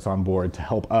new experts on board to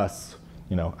help us.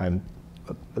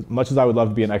 As much as I would love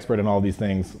to be an expert in all these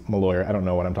things, I'm a lawyer, I don't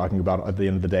know what I'm talking about at the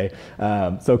end of the day.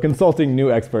 So consulting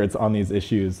new experts on these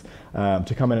issues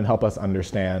to come in and help us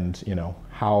understand,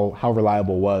 how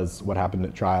reliable was what happened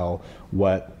at trial,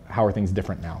 how are things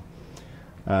different now.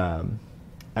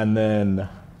 And then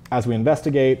as we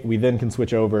investigate, we then can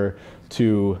switch over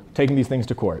to taking these things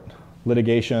to court.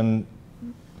 Litigation,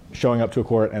 showing up to a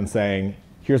court and saying,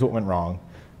 here's what went wrong,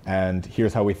 and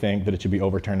here's how we think that it should be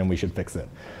overturned and we should fix it.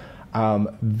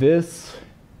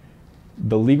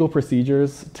 The legal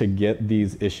procedures to get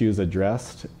these issues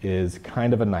addressed is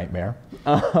kind of a nightmare,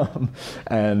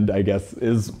 and I guess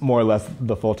is more or less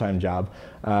the full-time job.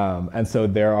 And so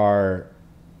there are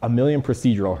a million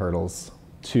procedural hurdles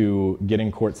to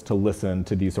getting courts to listen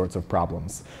to these sorts of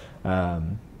problems.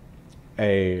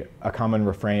 A common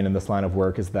refrain in this line of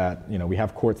work is that we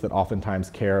have courts that oftentimes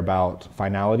care about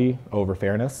finality over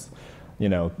fairness.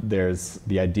 There's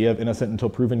the idea of innocent until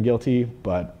proven guilty,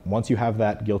 but once you have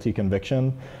that guilty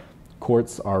conviction,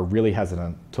 courts are really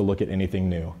hesitant to look at anything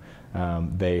new.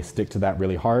 They stick to that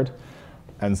really hard.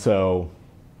 And so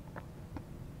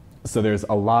there's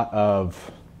a lot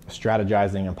of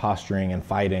strategizing and posturing and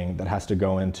fighting that has to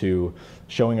go into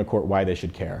showing a court why they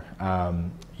should care.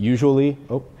 Usually,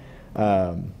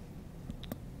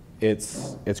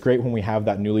 it's great when we have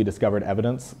that newly discovered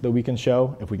evidence that we can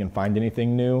show. If we can find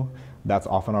anything new, that's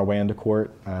often our way into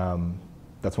court.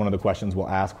 That's one of the questions we'll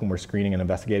ask when we're screening and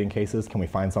investigating cases. Can we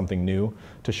find something new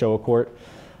to show a court?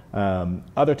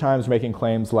 Other times, making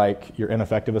claims like your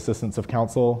ineffective assistance of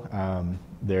counsel.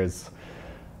 There's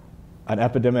an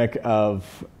epidemic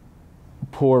of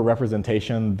poor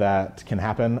representation that can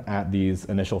happen at these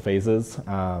initial phases.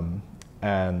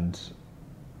 And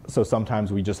so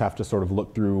sometimes we just have to sort of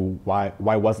look through why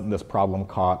wasn't this problem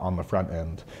caught on the front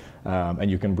end? And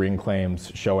you can bring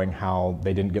claims showing how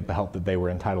they didn't get the help that they were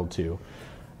entitled to.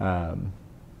 And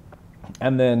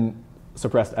then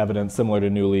suppressed evidence, similar to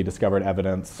newly discovered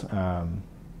evidence,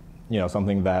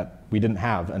 something that we didn't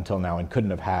have until now and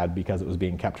couldn't have had because it was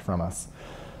being kept from us.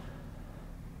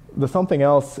 The something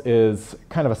else is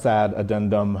kind of a sad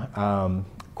addendum.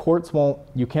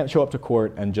 You can't show up to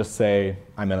court and just say,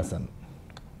 I'm innocent.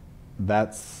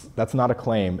 That's not a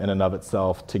claim in and of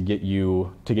itself to get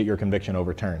your conviction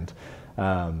overturned.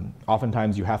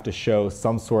 Oftentimes you have to show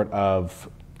some sort of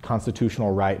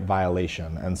constitutional right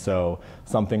violation, and so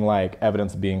something like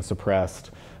evidence being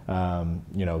suppressed,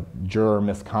 juror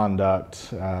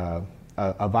misconduct,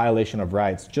 a violation of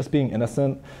rights. Just being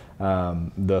innocent,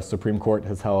 the Supreme Court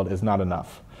has held, is not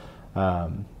enough.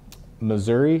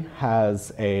 Missouri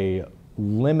has a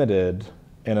limited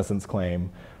innocence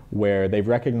claim where they've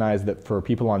recognized that for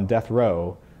people on death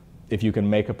row, if you can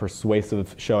make a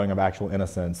persuasive showing of actual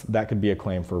innocence, that could be a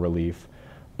claim for relief.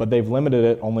 But they've limited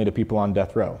it only to people on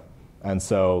death row. And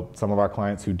so some of our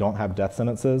clients who don't have death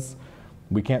sentences,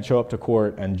 we can't show up to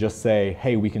court and just say,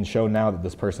 hey, we can show now that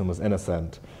this person was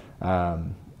innocent.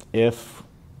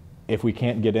 If we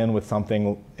can't get in with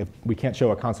something, if we can't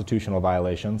show a constitutional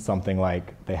violation, something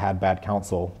like they had bad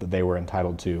counsel that they were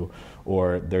entitled to,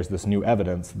 or there's this new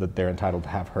evidence that they're entitled to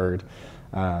have heard,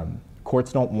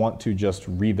 courts don't want to just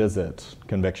revisit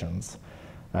convictions.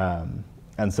 And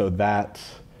so that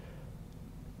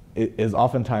is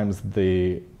oftentimes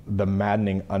the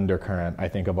maddening undercurrent, I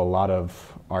think, of a lot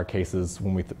of our cases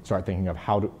when we start thinking of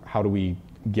how do we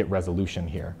get resolution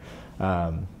here.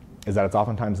 Is that it's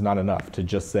oftentimes not enough to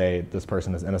just say this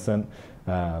person is innocent.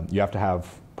 You have to have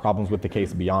problems with the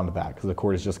case beyond that, because the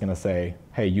court is just going to say,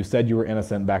 hey, you said you were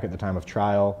innocent back at the time of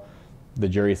trial. The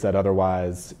jury said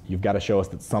otherwise. You've got to show us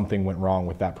that something went wrong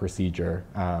with that procedure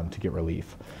to get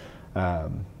relief.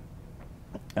 And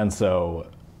so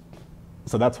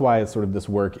that's why sort of this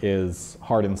work is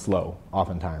hard and slow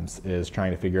oftentimes, is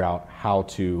trying to figure out how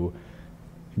to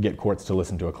get courts to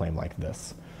listen to a claim like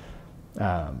this.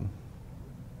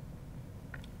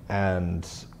 And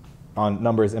on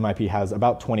numbers, MIP has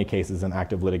about 20 cases in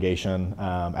active litigation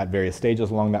at various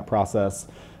stages along that process.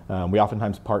 We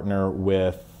oftentimes partner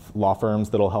with law firms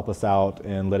that'll help us out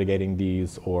in litigating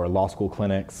these, or law school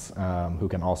clinics who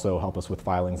can also help us with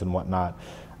filings and whatnot.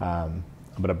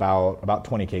 But about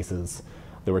 20 cases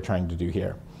that we're trying to do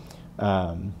here.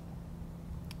 I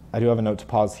do have a note to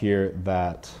pause here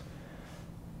that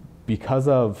because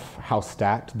of how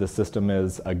stacked the system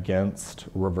is against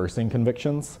reversing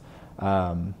convictions,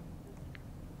 a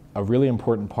really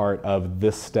important part of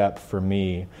this step for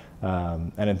me,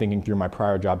 and in thinking through my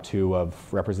prior job too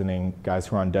of representing guys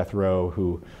who are on death row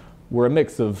who were a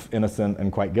mix of innocent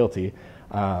and quite guilty,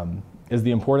 is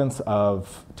the importance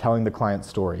of telling the client's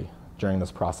story during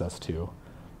this process too.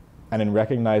 And in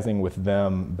recognizing with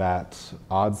them that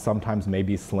odds sometimes may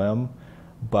be slim,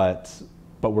 but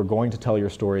we're going to tell your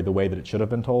story the way that it should have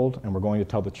been told, and we're going to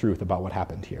tell the truth about what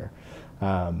happened here.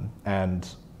 And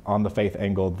on the faith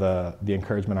angle, the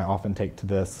encouragement I often take to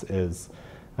this is,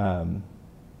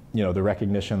 the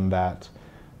recognition that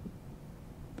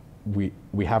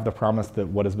we have the promise that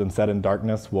what has been said in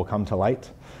darkness will come to light,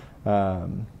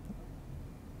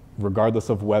 regardless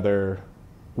of whether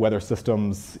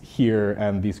systems here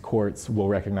and these courts will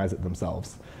recognize it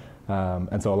themselves.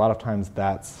 And so a lot of times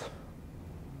that's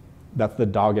the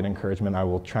dogged encouragement I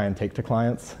will try and take to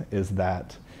clients, is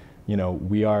that,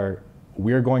 we are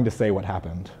going to say what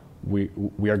happened. We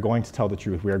are going to tell the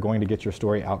truth. We are going to get your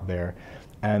story out there,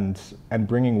 and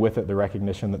bringing with it the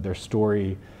recognition that their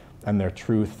story and their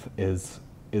truth is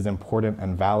important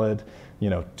and valid,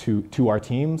 to our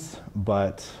teams,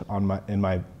 but in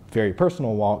my very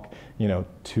personal walk,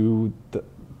 to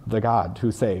the God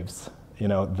who saves,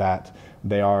 that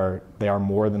they are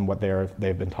more than what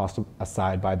they've been tossed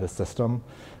aside by the system,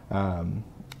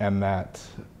 and that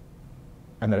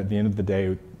at the end of the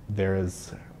day,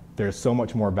 there's so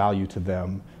much more value to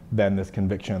them than this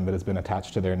conviction that has been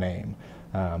attached to their name,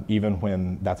 even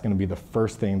when that's going to be the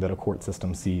first thing that a court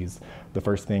system sees, the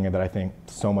first thing that I think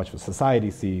so much of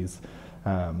society sees,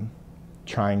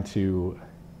 trying to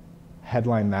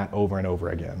headline that over and over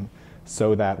again,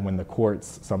 so that when the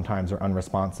courts sometimes are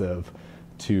unresponsive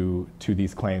to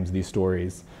these claims, these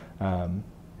stories,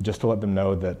 just to let them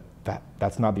know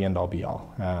that's not the end all be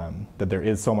all, that there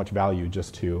is so much value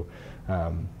just to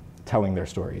telling their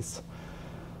stories.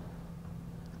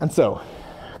 And so,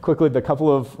 quickly, the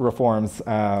couple of reforms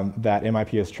that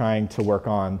MIP is trying to work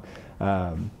on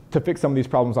to fix some of these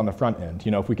problems on the front end.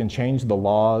 If we can change the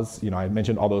laws, I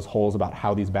mentioned all those holes about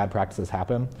how these bad practices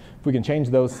happen. If we can change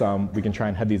those some, we can try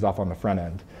and head these off on the front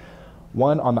end.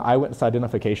 One, on the eyewitness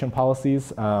identification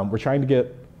policies, we're trying to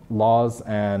get laws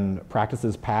and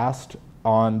practices passed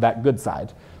on that good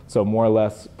side. So more or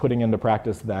less putting into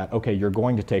practice that, okay, you're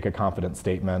going to take a confidence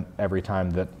statement every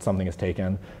time that something is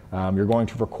taken. You're going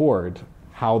to record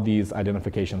how these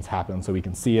identifications happen so we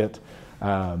can see it.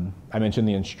 I mentioned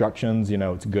the instructions,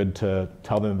 it's good to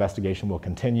tell the investigation will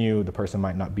continue, the person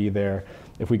might not be there.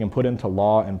 If we can put into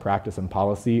law and practice and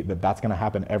policy that that's gonna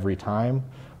happen every time,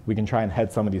 we can try and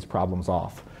head some of these problems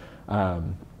off.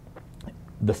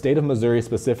 The state of Missouri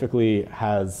specifically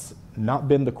has not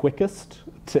been the quickest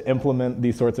to implement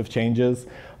these sorts of changes,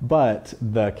 but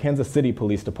the Kansas City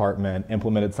Police Department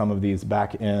implemented some of these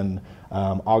back in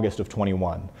August of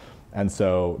 21. And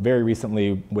so very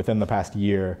recently, within the past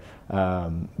year,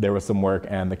 there was some work,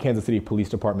 and the Kansas City Police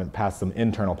Department passed some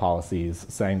internal policies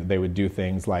saying that they would do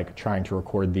things like trying to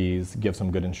record these, give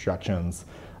some good instructions,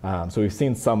 So we've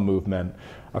seen some movement.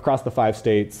 Across the 5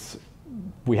 states,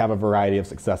 we have a variety of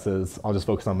successes. I'll just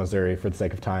focus on Missouri for the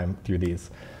sake of time through these.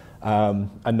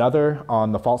 Another,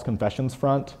 on the false confessions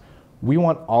front, we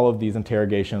want all of these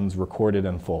interrogations recorded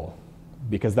in full,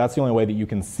 because that's the only way that you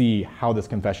can see how this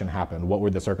confession happened, what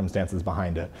were the circumstances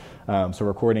behind it. So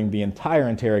recording the entire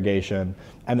interrogation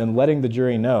and then letting the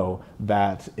jury know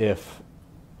that if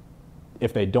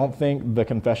they don't think the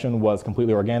confession was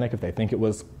completely organic, if they think it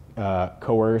was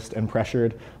coerced and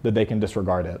pressured, that they can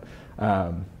disregard it.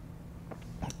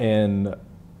 In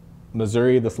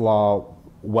Missouri, this law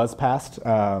was passed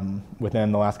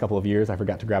within the last couple of years. I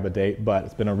forgot to grab a date, but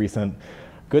it's been a recent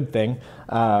good thing.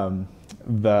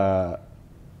 The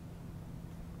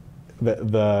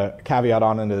caveat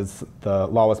on it is the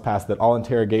law was passed that all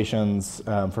interrogations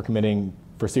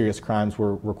for serious crimes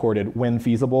were recorded when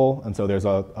feasible, and so there's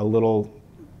a little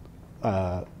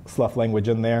slough language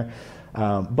in there.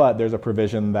 But there's a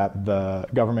provision that the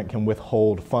government can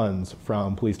withhold funds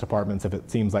from police departments if it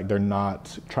seems like they're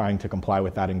not trying to comply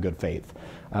with that in good faith.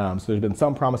 So there's been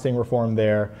some promising reform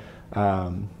there.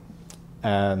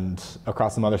 And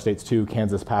across some other states too.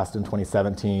 Kansas passed in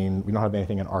 2017. We don't have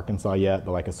anything in Arkansas yet,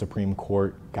 but like a Supreme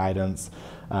Court guidance.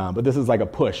 But this is like a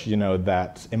push,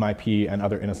 that MIP and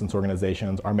other innocence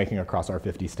organizations are making across our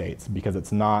 50 states, because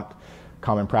it's not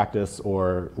common practice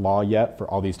or law yet for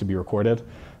all these to be recorded.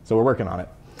 So we're working on it.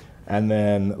 And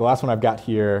then the last one I've got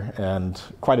here, and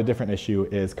quite a different issue,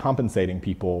 is compensating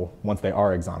people once they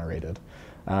are exonerated.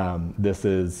 This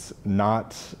is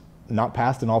not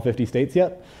passed in all 50 states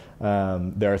yet.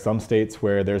 There are some states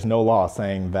where there's no law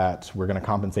saying that we're going to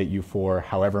compensate you for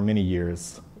however many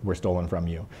years were stolen from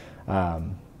you.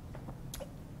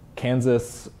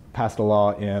 Kansas passed a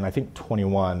law in, I think,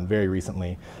 21, very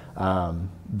recently,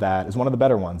 that is one of the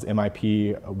better ones.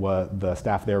 MIP, the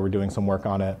staff there were doing some work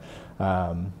on it.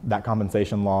 That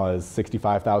compensation law is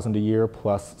 $65,000 a year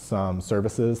plus some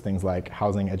services, things like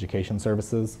housing, education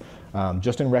services,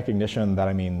 just in recognition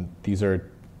that, these are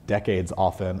decades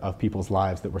often of people's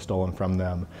lives that were stolen from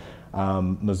them.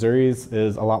 Missouri's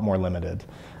is a lot more limited.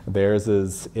 Theirs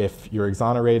is if you're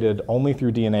exonerated only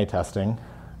through DNA testing,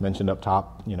 mentioned up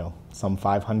top, some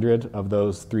 500 of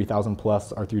those 3,000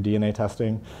 plus are through DNA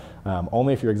testing.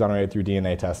 Only if you're exonerated through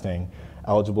DNA testing,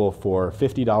 eligible for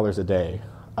 $50 a day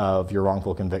of your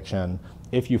wrongful conviction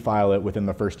if you file it within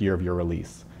the first year of your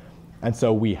release. And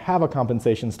so we have a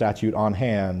compensation statute on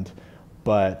hand,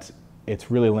 but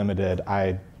it's really limited.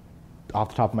 I, off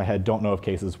the top of my head, don't know of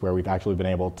cases where we've actually been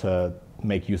able to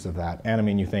make use of that.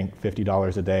 And you think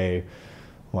 $50 a day,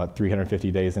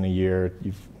 350 days in a year,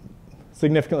 you've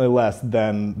significantly less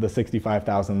than the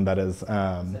 65,000 that is.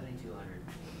 7,200.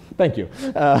 Thank you.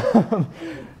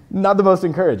 Not the most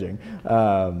encouraging.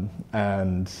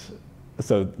 And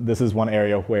so this is one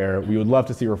area where we would love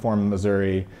to see reform in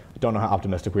Missouri. Don't know how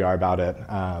optimistic we are about it.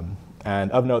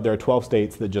 And of note, there are 12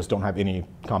 states that just don't have any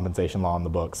compensation law on the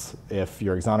books. If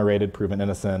you're exonerated, proven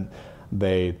innocent,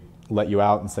 they let you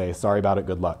out and say, sorry about it,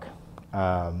 good luck.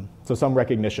 So some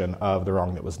recognition of the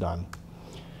wrong that was done.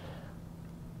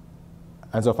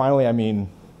 And so finally,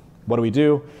 what do we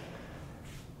do?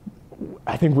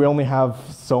 I think we only have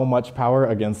so much power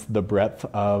against the breadth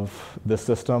of this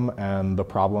system and the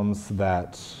problems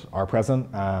that are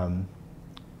present.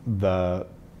 The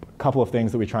couple of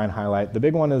things that we try and highlight, the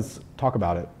big one is talk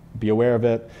about it, be aware of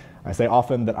it. I say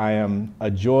often that I am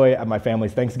a joy at my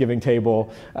family's Thanksgiving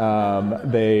table.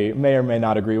 They may or may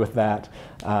not agree with that.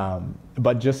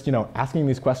 But just, asking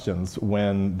these questions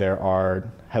when there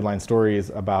are headline stories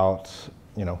about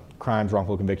crimes,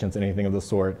 wrongful convictions, anything of the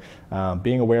sort,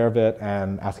 being aware of it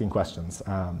and asking questions.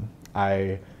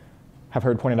 I have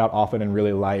heard pointed out often and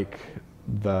really like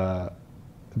the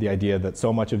idea that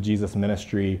so much of Jesus'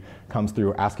 ministry comes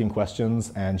through asking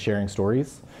questions and sharing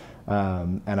stories.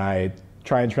 And I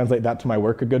try and translate that to my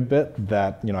work a good bit,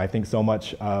 that I think so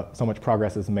much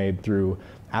progress is made through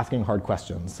asking hard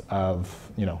questions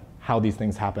of how these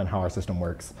things happen, how our system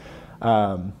works.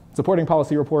 Supporting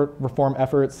policy reform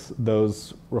efforts,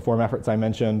 those reform efforts I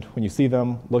mentioned, when you see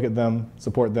them, look at them,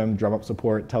 support them, drum up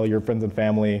support, tell your friends and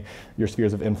family, your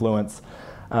spheres of influence.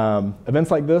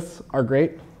 Events like this are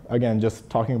great. Again, just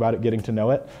talking about it, getting to know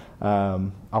it.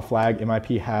 I'll flag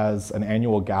MIP has an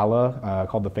annual gala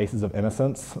called the Faces of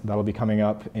Innocence. That'll be coming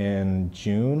up in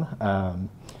June.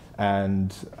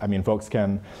 And folks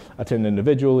can attend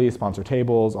individually, sponsor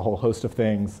tables, a whole host of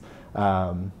things.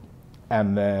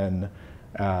 And then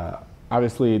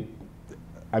obviously,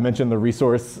 I mentioned the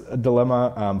resource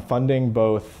dilemma, funding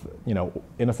both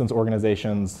innocence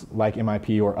organizations like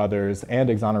MIP or others and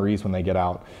exonerees when they get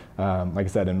out. Like I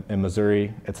said, in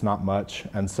Missouri, it's not much.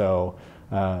 And so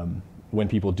when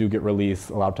people do get released,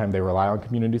 a lot of time they rely on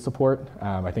community support.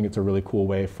 I think it's a really cool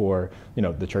way for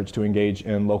the church to engage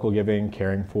in local giving,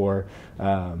 caring for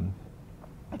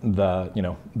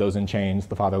those in chains,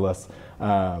 the fatherless,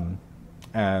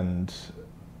 and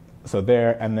so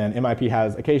there. And then MIP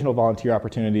has occasional volunteer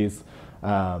opportunities.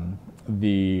 I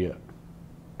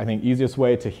think easiest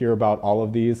way to hear about all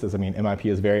of these is,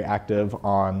 MIP is very active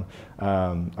on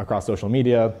across social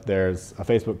media. There's a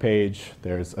Facebook page,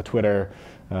 there's a Twitter,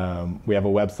 we have a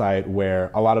website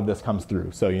where a lot of this comes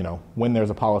through. So, when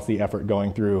there's a policy effort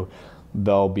going through,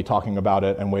 they'll be talking about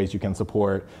it and ways you can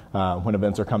support, when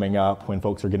events are coming up, when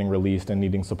folks are getting released and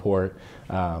needing support,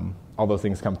 all those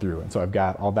things come through. And so I've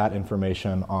got all that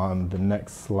information on the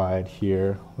next slide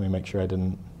here. Let me make sure I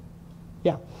didn't,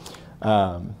 yeah.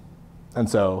 And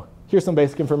so here's some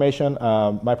basic information,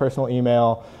 my personal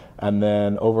email, and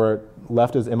then over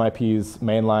left is MIP's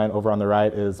main line, over on the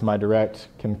right is my direct,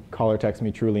 can call or text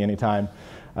me truly anytime.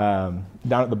 Down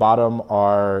at the bottom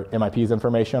are MIP's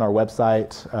information, our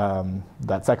website.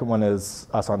 That second one is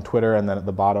us on Twitter, and then at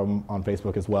the bottom on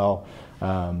Facebook as well. If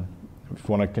you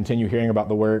want to continue hearing about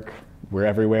the work, we're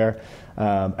everywhere.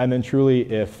 And then truly,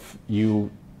 if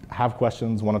you have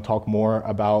questions, want to talk more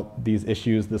about these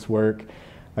issues, this work,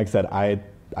 like I said, I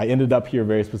ended up here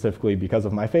very specifically because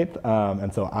of my faith,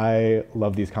 and so I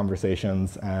love these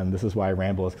conversations, and this is why I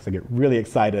ramble, is because I get really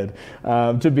excited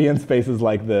to be in spaces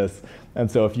like this.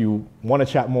 And so if you want to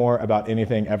chat more about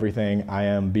anything, everything, I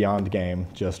am beyond game.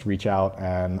 Just reach out,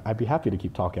 and I'd be happy to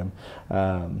keep talking.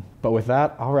 But with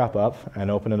that, I'll wrap up and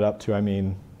open it up to,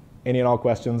 any and all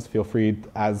questions. Feel free,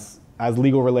 as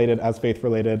legal related, as faith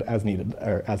related, as needed,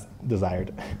 or as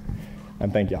desired.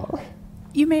 And thank y'all.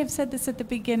 You may have said this at the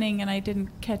beginning and I didn't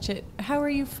catch it. How are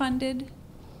you funded?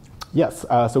 Yes,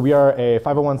 so we are a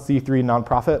 501c3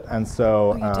 nonprofit, and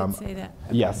so you did say that.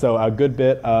 Okay. Yeah, so a good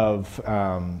bit of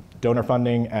donor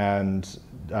funding and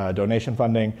donation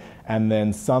funding, and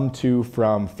then some too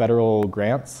from federal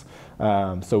grants.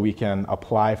 So we can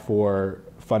apply for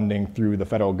funding through the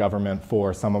federal government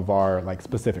for some of our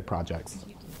specific projects.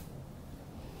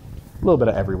 A little bit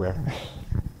of everywhere.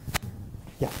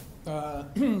 Yeah.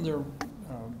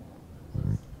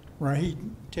 Raheed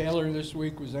Taylor this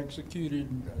week was executed.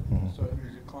 So he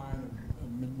was a client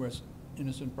of Midwest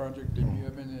Innocence Project. Did you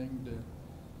have anything to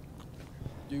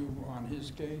do on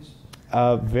his case?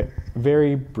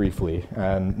 Very briefly,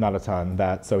 and not a ton.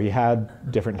 So he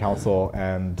had different counsel,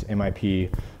 and MIP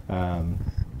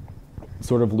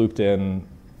sort of looped in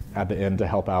at the end to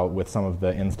help out with some of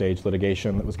the end-stage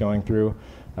litigation that was going through.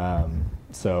 And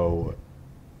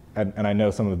I know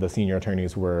some of the senior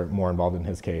attorneys were more involved in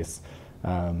his case.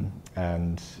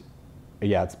 And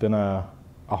yeah, it's been a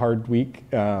hard week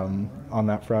on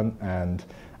that front. And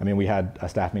we had a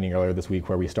staff meeting earlier this week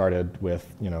where we started with,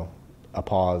 a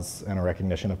pause and a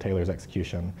recognition of Taylor's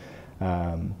execution.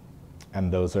 And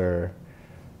those are,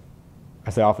 I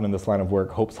say often in this line of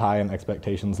work, hopes high and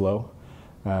expectations low.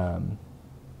 And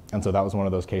so that was one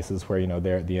of those cases where,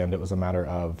 there at the end, it was a matter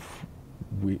of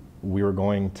we were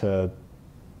going to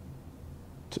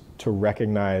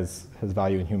recognize his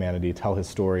value in humanity, tell his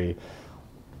story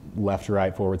left to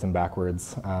right, forwards and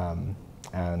backwards, and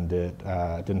it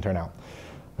didn't turn out.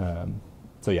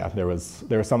 So yeah, there was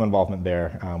some involvement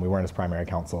there. We weren't his primary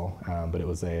counsel, but it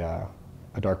was a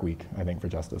dark week, I think, for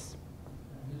justice.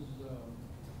 His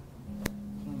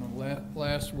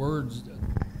last words: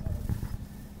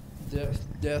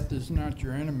 death is not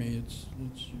your enemy; it's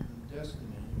your destiny.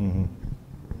 Mm-hmm.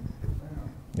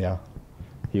 Yeah,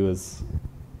 he was.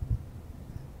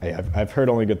 I've heard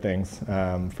only good things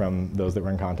from those that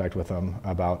were in contact with him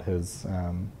about his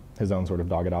own sort of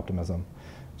dogged optimism.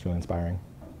 It's really inspiring.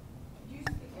 Could you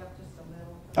speak up just a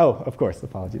little? Oh, of course.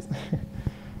 Apologies.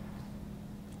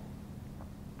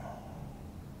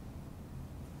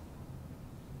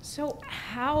 So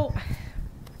how,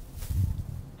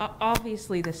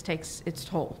 obviously this takes its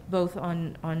toll, both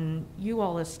on you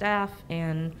all as staff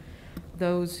and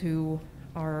those who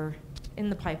are in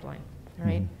the pipeline,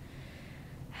 right? Mm-hmm.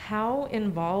 How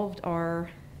involved are,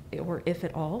 or if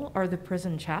at all, are the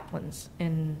prison chaplains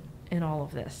in all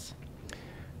of this?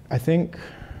 I think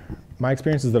my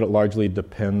experience is that it largely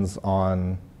depends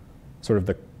on sort of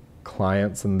the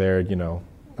clients and their,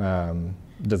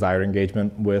 desired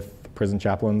engagement with prison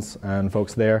chaplains and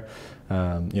folks there.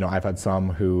 I've had some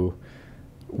who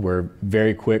were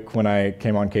very quick when I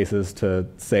came on cases to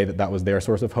say that was their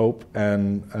source of hope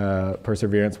and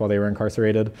perseverance while they were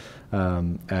incarcerated,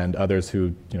 and others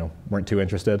who weren't too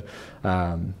interested.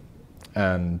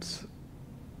 And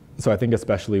so I think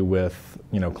especially with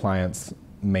clients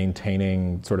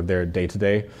maintaining sort of their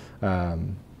day-to-day,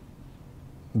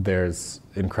 there's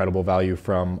incredible value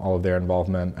from all of their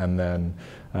involvement. And then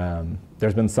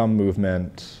there's been some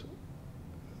movement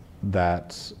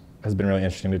that has been really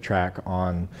interesting to track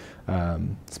on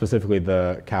specifically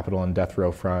the capital and death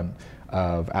row front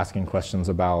of asking questions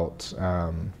about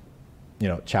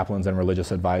chaplains and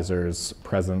religious advisors'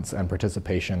 presence and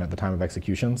participation at the time of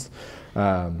executions.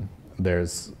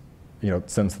 There's,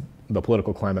 since the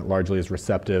political climate largely is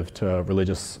receptive to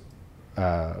religious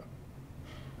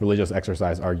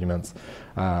exercise arguments,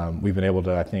 we've been able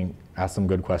to, I think, ask some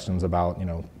good questions about,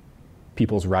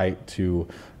 people's right to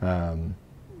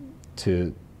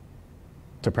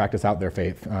practice out their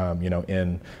faith,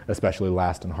 in especially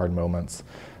last and hard moments.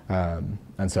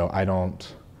 And so I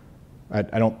don't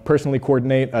personally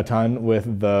coordinate a ton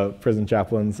with the prison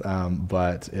chaplains,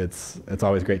 but it's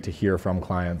always great to hear from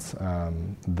clients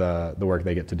the work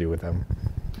they get to do with them.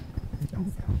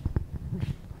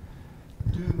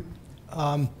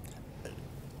 On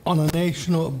a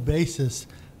national basis,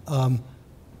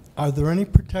 are there any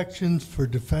protections for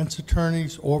defense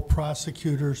attorneys or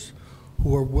prosecutors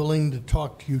who are willing to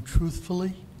talk to you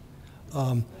truthfully?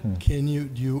 Do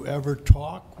you ever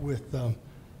talk with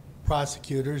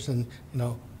prosecutors and,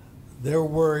 they're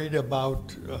worried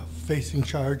about facing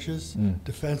charges?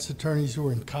 Defense attorneys who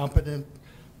are incompetent,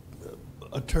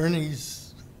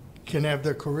 attorneys can have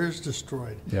their careers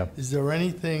destroyed. Yep. Is there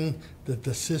anything that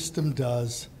the system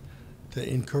does to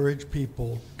encourage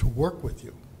people to work with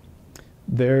you?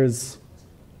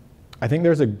 I think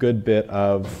there's a good bit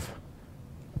of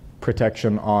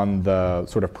protection on the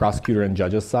sort of prosecutor and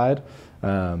judge's side,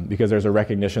 because there's a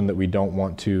recognition that we don't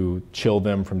want to chill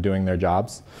them from doing their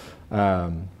jobs.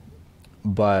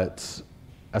 But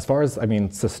as far as,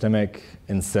 systemic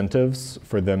incentives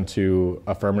for them to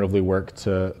affirmatively work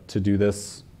to do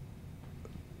this,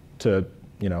 to,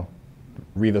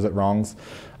 revisit wrongs,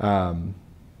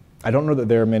 I don't know that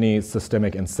there are many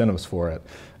systemic incentives for it.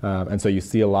 And so you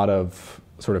see a lot of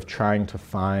sort of trying to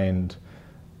find,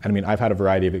 I've had a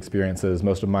variety of experiences.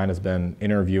 Most of mine has been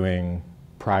interviewing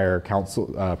prior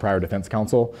defense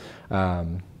counsel.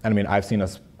 I've seen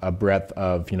a breadth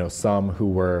of, some who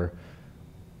were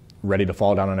ready to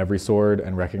fall down on every sword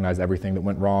and recognize everything that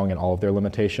went wrong and all of their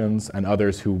limitations, and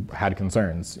others who had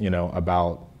concerns,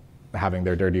 about having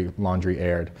their dirty laundry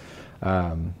aired.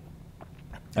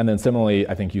 And then similarly,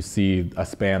 I think you see a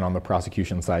span on the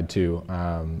prosecution side too.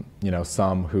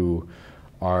 Some who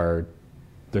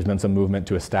there's been some movement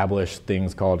to establish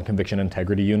things called conviction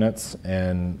integrity units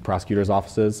in prosecutors'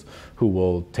 offices who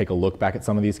will take a look back at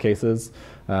some of these cases.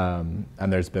 And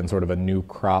there's been sort of a new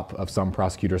crop of some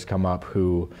prosecutors come up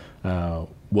who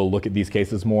will look at these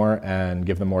cases more and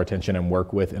give them more attention and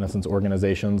work with innocence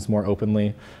organizations more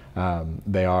openly.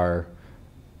 They are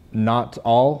not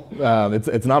all,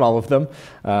 it's not all of them.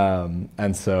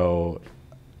 And so,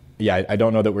 yeah, I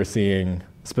don't know that we're seeing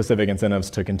specific incentives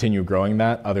to continue growing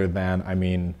that, other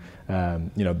than,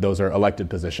 those are elected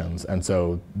positions. And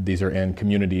so these are in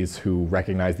communities who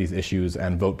recognize these issues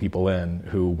and vote people in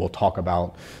who will talk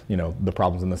about, the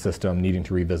problems in the system, needing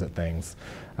to revisit things.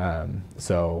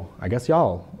 So I guess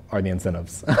y'all are the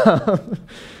incentives.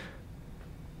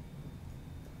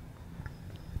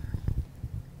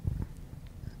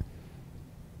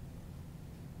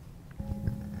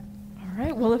 All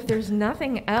right, well, if there's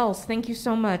nothing else, thank you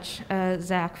so much,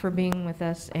 Zach, for being with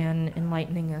us and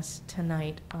enlightening us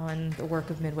tonight on the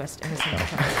work of Midwest Innocence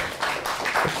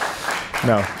Project.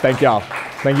 No, thank y'all.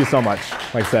 Thank you so much.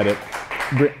 Like I said, it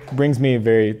brings me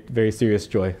very, very serious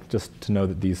joy just to know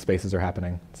that these spaces are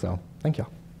happening. So thank y'all.